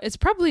start out, it's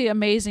probably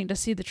amazing to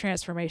see the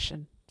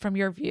transformation from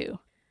your view.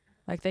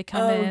 Like, they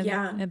come in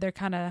and they're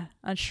kind of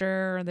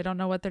unsure and they don't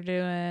know what they're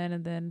doing,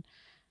 and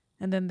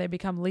then they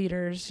become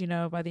leaders,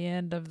 by the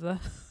end of the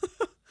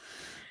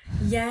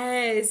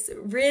Yes,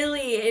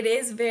 really, it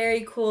is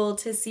very cool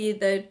to see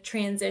the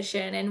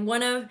transition. And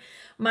one of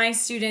my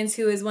students,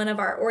 who is one of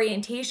our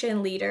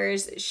orientation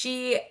leaders,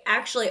 she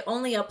actually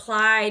only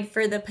applied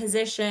for the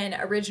position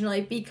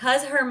originally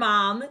because her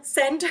mom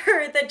sent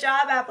her the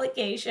job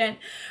application.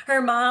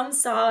 Her mom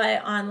saw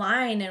it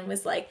online and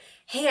was like,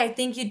 hey, I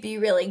think you'd be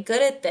really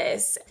good at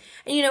this.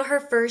 And, her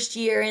first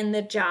year in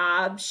the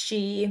job,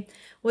 she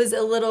was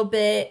a little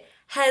bit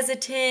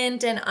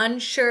hesitant and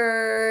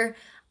unsure,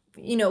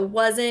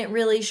 wasn't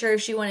really sure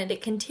if she wanted to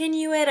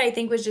continue it. I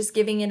think was just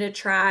giving it a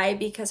try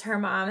because her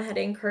mom had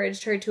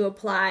encouraged her to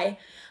apply.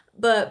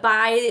 But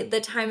by the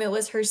time it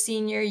was her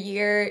senior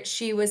year,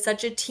 she was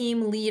such a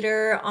team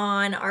leader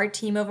on our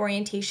team of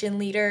orientation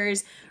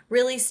leaders,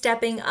 really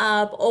stepping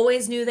up,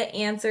 always knew the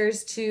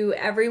answers to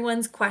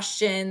everyone's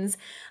questions.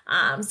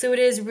 So it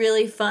is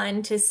really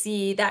fun to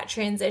see that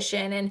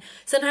transition. And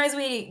sometimes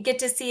we get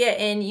to see it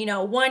in,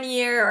 1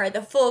 year or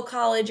the full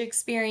college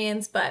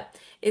experience, but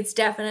it's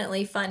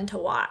definitely fun to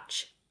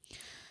watch.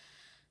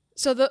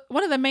 So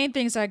one of the main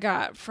things I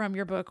got from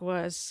your book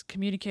was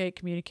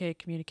communicate.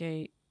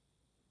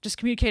 Just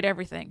communicate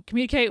everything.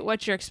 Communicate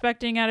what you're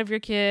expecting out of your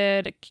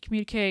kid.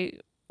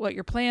 Communicate what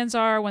your plans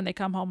are when they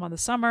come home on the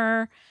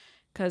summer,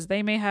 because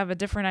they may have a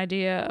different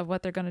idea of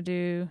what they're going to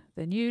do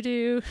than you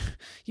do.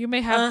 You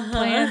may have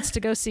plans to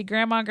go see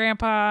grandma and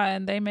grandpa,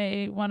 and they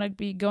may want to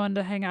be going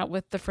to hang out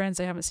with the friends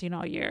they haven't seen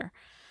all year.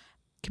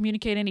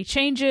 Communicate any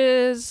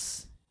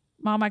changes.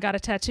 Mom, I got a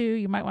tattoo.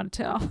 You might want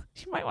to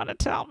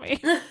tell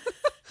me.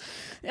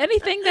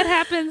 Anything that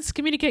happens,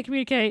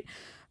 communicate.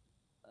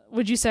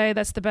 Would you say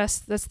that's the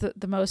best? That's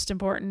the most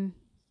important?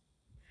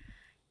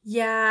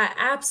 Yeah,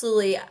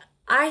 absolutely.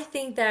 I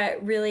think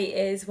that really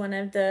is one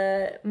of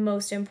the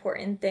most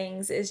important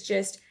things, is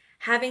just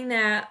having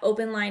that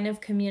open line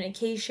of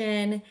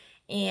communication,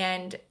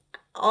 and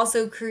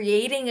also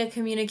creating a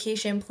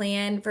communication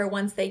plan for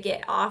once they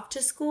get off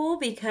to school,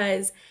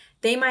 because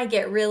they might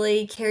get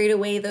really carried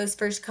away those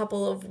first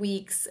couple of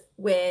weeks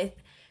with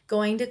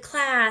going to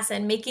class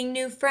and making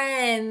new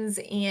friends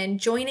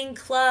and joining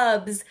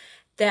clubs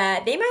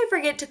that they might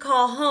forget to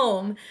call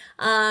home.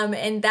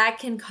 And that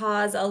can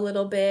cause a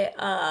little bit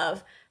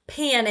of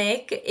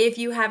panic if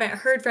you haven't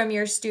heard from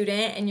your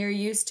student and you're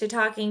used to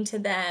talking to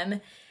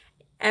them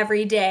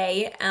every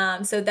day.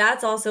 So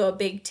that's also a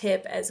big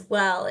tip as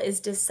well, is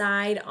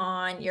decide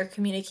on your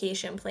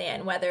communication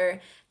plan, whether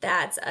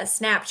that's a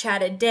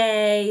Snapchat a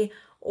day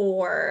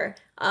or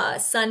a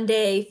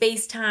Sunday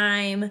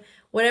FaceTime,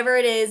 whatever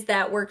it is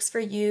that works for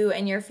you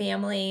and your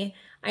family.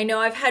 I know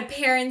I've had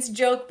parents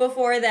joke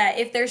before that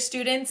if their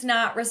student's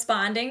not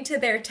responding to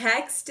their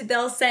text,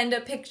 they'll send a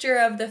picture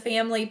of the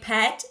family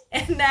pet,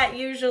 and that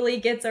usually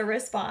gets a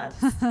response.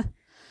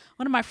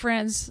 One of my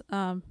friends,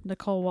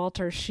 Nicole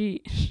Walters,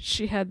 she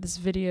had this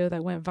video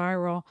that went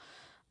viral.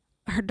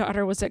 Her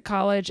daughter was at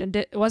college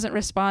and wasn't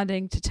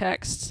responding to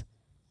texts.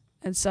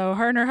 And so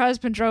her and her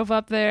husband drove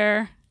up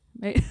there.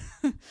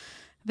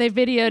 They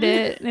videoed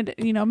it,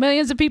 and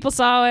millions of people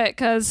saw it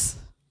because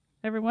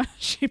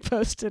she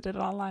posted it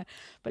online.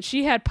 But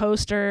she had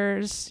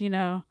posters,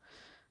 trying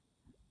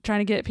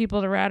to get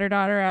people to rat her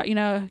daughter out.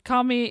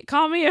 Call me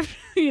if,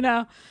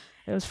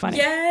 it was funny.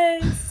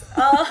 Yes.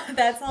 Oh,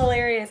 that's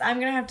hilarious. I'm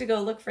going to have to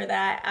go look for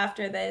that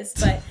after this.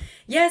 But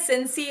yes,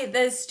 and see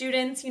the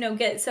students,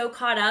 get so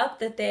caught up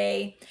that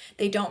they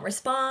don't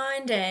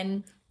respond,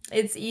 and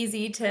it's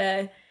easy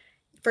to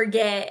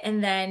forget.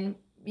 And then,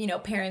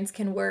 parents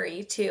can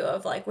worry too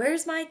of like,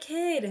 where's my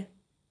kid?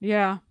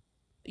 Yeah.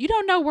 You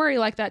don't know worry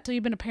like that till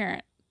you've been a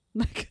parent.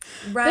 Like,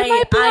 right. They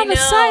might be on the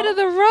side of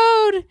the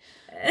road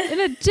in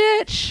a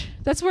ditch.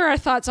 That's where our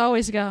thoughts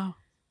always go.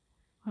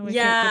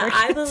 Yeah,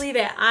 I believe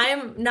it.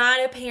 I'm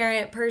not a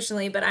parent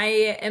personally, but I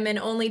am an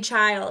only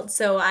child,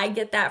 so I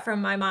get that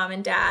from my mom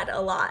and dad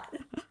a lot.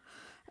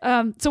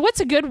 So what's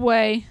a good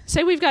way?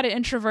 Say we've got an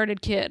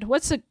introverted kid.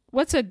 What's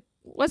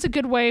a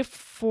good way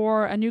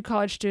for a new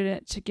college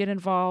student to get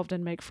involved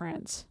and make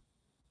friends?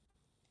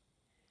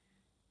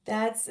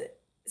 That's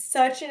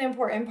such an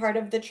important part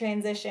of the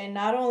transition,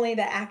 not only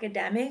the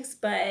academics,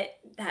 but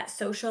that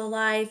social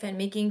life and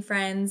making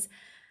friends.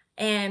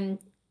 And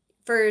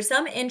for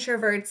some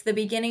introverts, the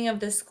beginning of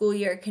the school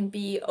year can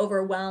be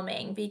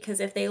overwhelming because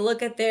if they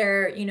look at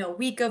their,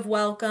 week of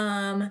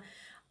welcome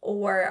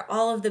or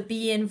all of the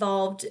Be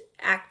Involved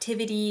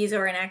activities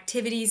or an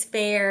activities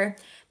fair,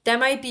 that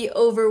might be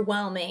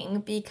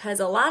overwhelming because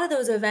a lot of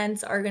those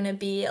events are going to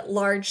be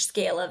large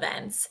scale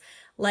events,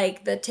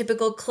 like the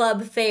typical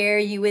club fair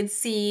you would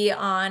see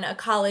on a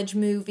college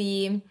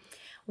movie,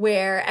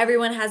 where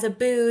everyone has a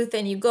booth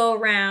and you go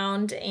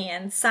around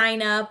and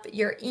sign up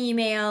your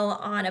email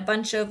on a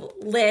bunch of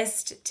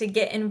lists to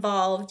get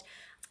involved.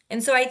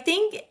 And so I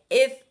think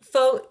if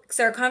folks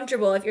are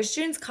comfortable, if your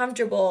student's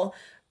comfortable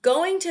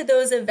going to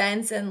those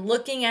events and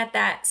looking at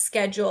that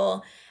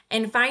schedule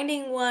and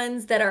finding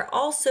ones that are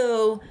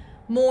also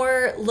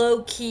more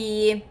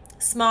low-key,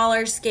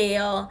 smaller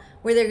scale,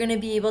 where they're going to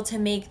be able to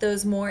make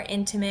those more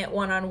intimate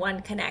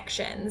one-on-one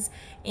connections.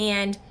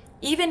 And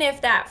even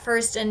if that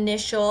first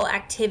initial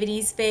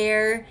activities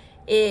fair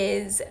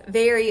is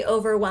very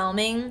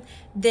overwhelming,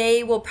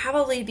 they will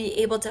probably be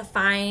able to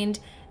find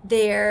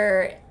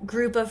their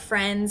group of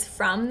friends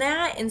from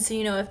that. And so,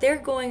 if they're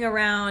going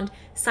around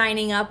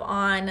signing up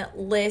on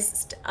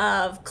lists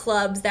of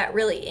clubs that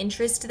really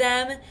interest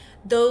them,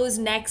 those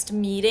next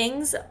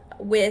meetings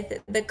with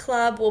the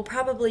club will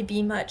probably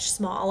be much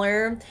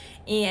smaller,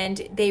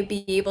 and they'd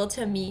be able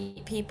to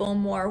meet people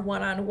more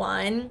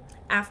one-on-one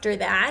after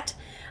that.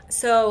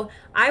 So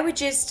I would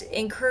just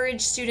encourage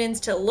students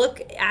to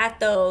look at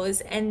those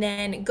and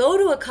then go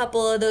to a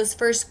couple of those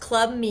first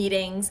club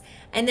meetings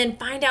and then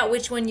find out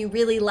which one you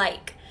really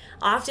like.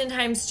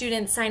 Oftentimes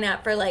students sign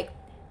up for like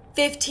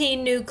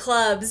 15 new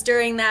clubs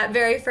during that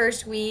very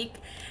first week,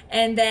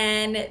 and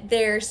then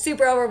they're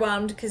super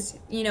overwhelmed because,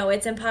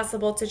 it's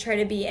impossible to try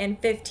to be in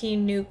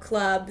 15 new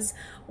clubs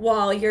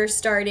while you're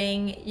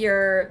starting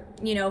your,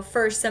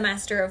 first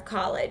semester of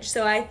college.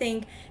 So I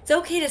think it's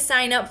okay to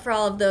sign up for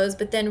all of those,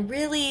 but then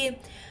really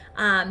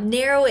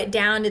narrow it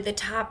down to the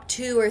top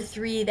 2 or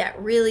 3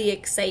 that really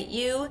excite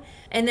you,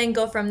 and then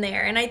go from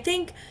there. And I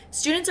think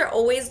students are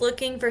always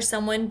looking for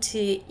someone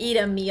to eat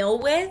a meal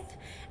with.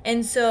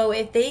 And so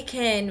if they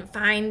can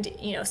find,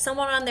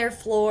 someone on their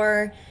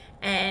floor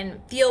and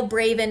feel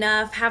brave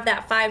enough, have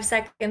that 5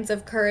 seconds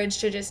of courage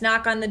to just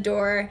knock on the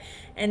door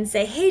and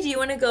say, hey, do you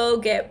want to go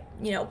get,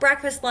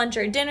 breakfast, lunch,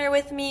 or dinner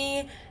with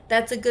me?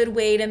 That's a good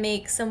way to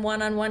make some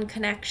one-on-one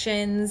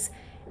connections,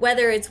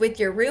 whether it's with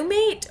your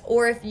roommate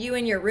or if you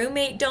and your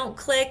roommate don't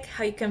click,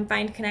 how you can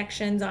find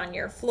connections on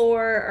your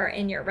floor or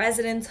in your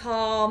residence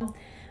hall.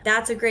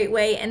 That's a great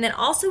way. And then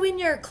also in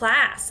your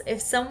class,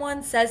 if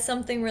someone says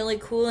something really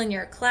cool in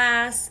your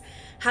class,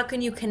 how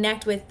can you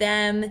connect with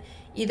them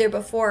either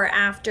before or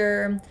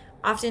after?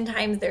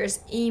 Oftentimes there's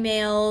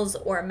emails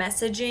or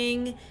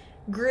messaging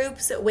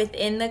groups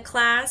within the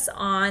class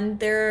on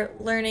their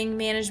learning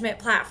management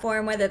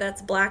platform, whether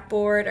that's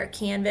Blackboard or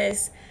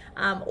Canvas,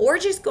 or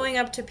just going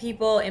up to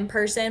people in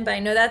person. But I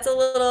know that's a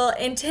little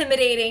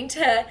intimidating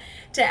to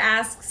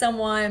ask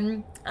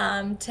someone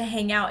to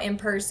hang out in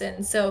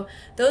person. So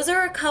those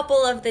are a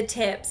couple of the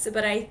tips,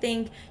 but I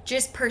think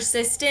just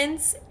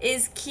persistence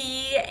is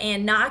key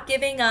and not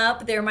giving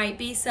up. There might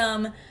be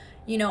some,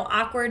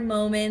 awkward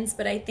moments,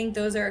 but I think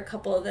those are a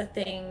couple of the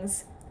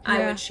things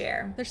I would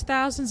share. There's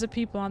thousands of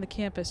people on the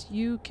campus.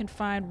 You can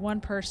find one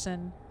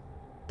person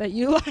that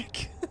you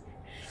like.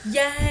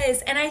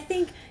 Yes, and I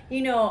think,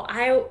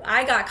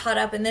 I got caught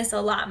up in this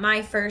a lot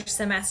my first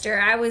semester.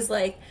 I was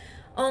like,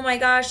 oh my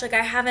gosh, like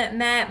I haven't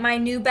met my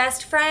new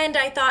best friend.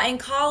 I thought in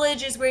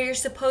college is where you're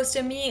supposed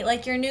to meet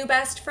like your new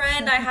best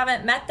friend. I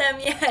haven't met them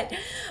yet.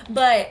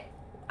 But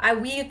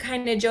we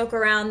kind of joke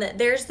around that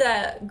there's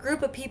the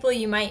group of people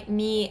you might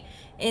meet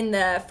in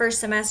the first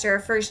semester or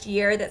first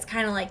year that's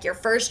kind of like your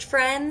first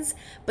friends,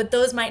 but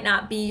those might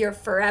not be your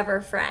forever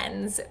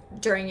friends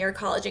during your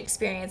college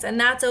experience, and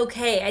that's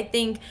okay. I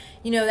think,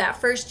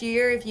 that first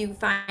year, if you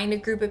find a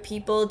group of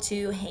people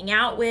to hang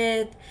out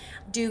with,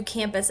 do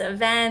campus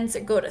events,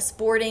 go to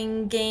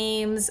sporting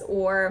games,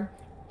 or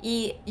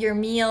eat your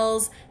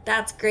meals,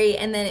 that's great.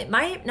 And then it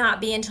might not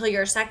be until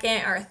your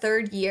second or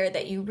third year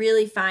that you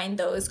really find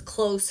those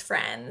close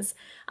friends,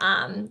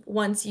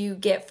 once you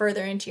get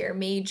further into your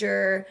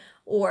major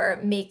or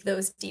make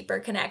those deeper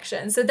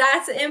connections. So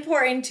that's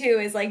important too,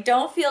 is like,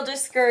 don't feel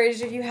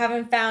discouraged if you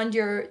haven't found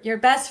your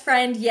best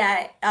friend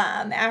yet,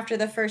 after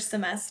the first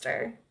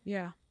semester.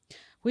 Yeah.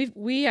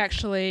 We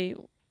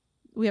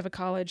have a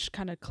college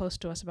kind of close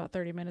to us, about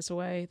 30 minutes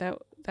away,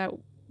 that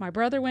my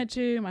brother went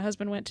to, my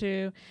husband went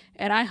to,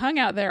 and I hung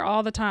out there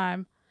all the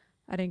time.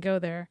 I didn't go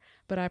there,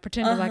 but I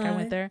pretended like I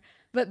went there.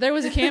 But there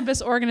was a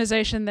campus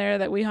organization there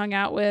that we hung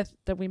out with,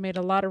 that we made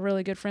a lot of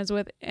really good friends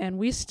with, and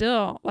we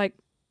still, like,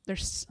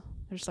 there's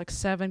like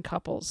 7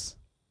 couples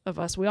of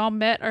us. We all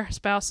met our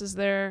spouses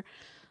there.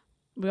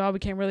 We all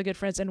became really good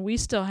friends, and we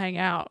still hang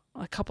out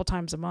a couple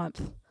times a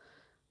month.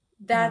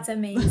 That's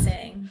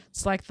amazing.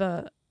 It's like it's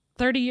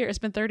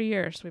been 30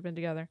 years we've been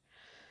together.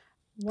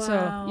 Wow.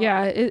 So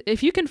yeah,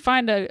 if you can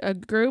find a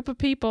group of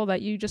people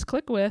that you just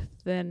click with,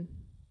 then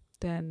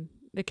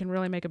it can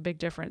really make a big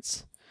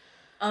difference.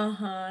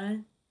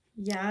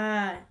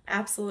 Yeah,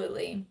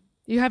 absolutely.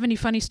 You have any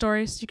funny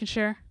stories you can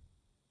share?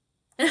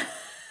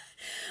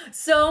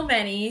 So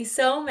many.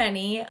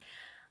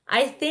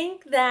 I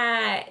think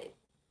that,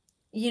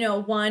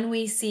 one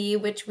we see,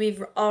 which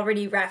we've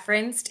already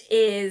referenced,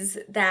 is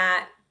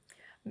that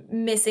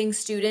missing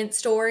student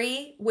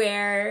story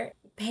where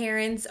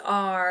parents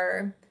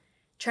are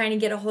trying to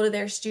get a hold of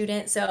their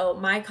student. So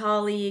my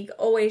colleague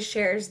always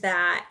shares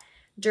that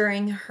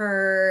during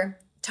her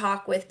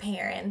talk with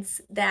parents,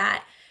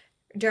 that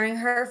during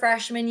her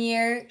freshman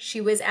year,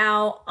 she was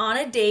out on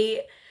a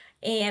date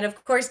and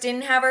of course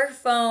didn't have her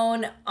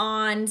phone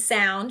on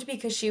sound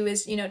because she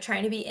was,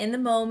 trying to be in the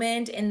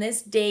moment in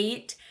this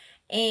date.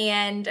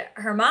 And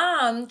her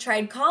mom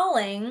tried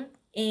calling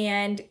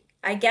and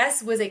I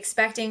guess was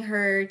expecting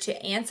her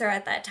to answer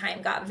at that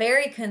time, got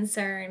very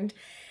concerned,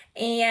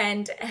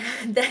 and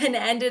then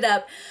ended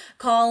up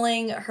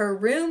calling her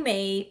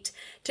roommate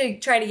to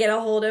try to get a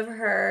hold of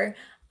her,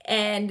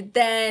 and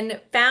then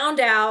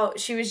found out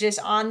she was just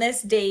on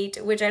this date,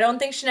 which I don't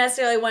think she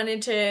necessarily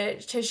wanted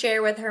to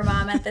share with her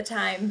mom at the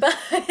time. But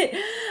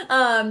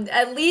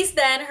at least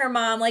then her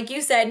mom, like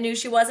you said, knew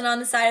she wasn't on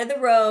the side of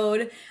the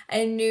road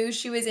and knew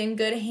she was in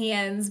good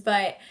hands.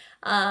 But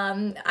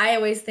I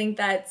always think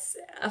that's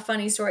a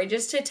funny story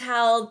just to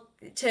tell,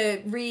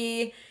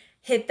 to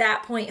hit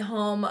that point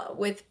home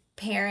with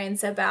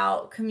parents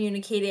about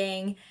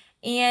communicating.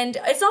 And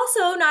it's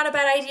also not a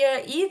bad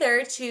idea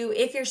either to,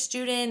 if your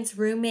student's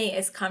roommate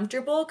is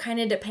comfortable, kind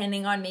of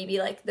depending on maybe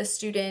like the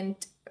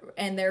student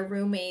and their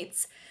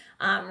roommate's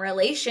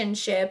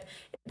relationship,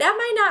 that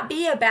might not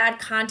be a bad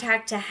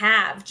contact to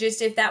have.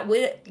 Just if that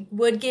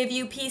would give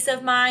you peace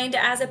of mind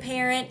as a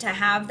parent to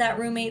have that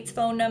roommate's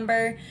phone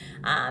number.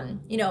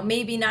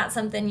 Maybe not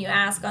something you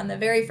ask on the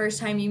very first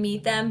time you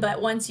meet them,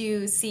 but once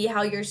you see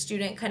how your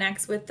student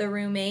connects with the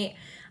roommate,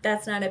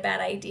 that's not a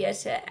bad idea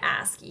to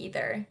ask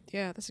either.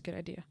 Yeah, that's a good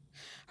idea.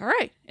 All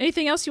right.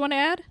 Anything else you want to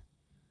add?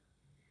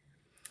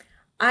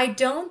 I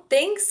don't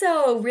think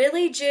so.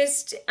 Really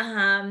just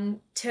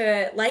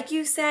to, like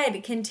you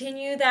said,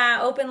 continue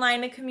that open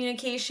line of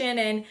communication.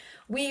 And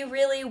we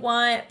really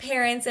want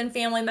parents and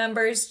family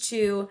members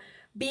to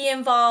be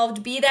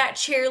involved, be that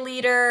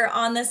cheerleader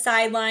on the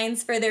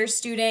sidelines for their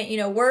student.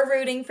 We're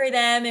rooting for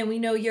them and we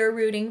know you're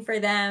rooting for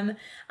them.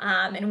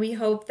 And we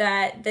hope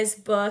that this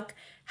book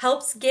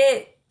helps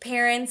get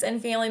parents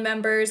and family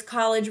members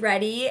college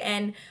ready,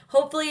 and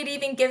hopefully it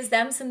even gives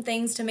them some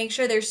things to make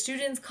sure their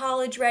students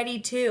college ready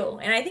too.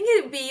 And I think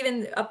it would be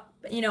even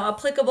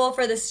applicable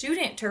for the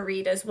student to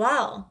read as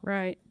well.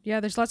 Right. Yeah,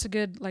 there's lots of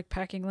good like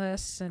packing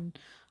lists and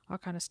all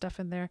kind of stuff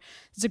in there.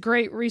 It's a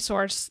great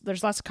resource.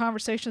 There's lots of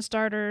conversation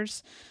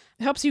starters.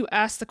 It helps you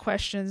ask the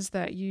questions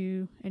that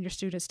you and your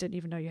students didn't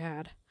even know you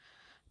had.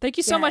 Thank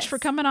you so much Yes. for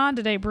coming on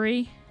today,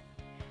 Bree.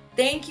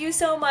 Thank you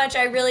so much.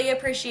 I really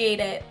appreciate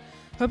it.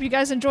 Hope you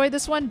guys enjoyed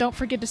this one. Don't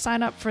forget to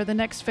sign up for the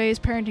Next Phase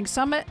Parenting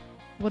Summit.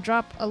 We'll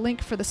drop a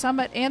link for the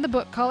summit and the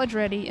book College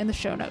Ready in the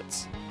show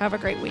notes. Have a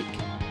great week.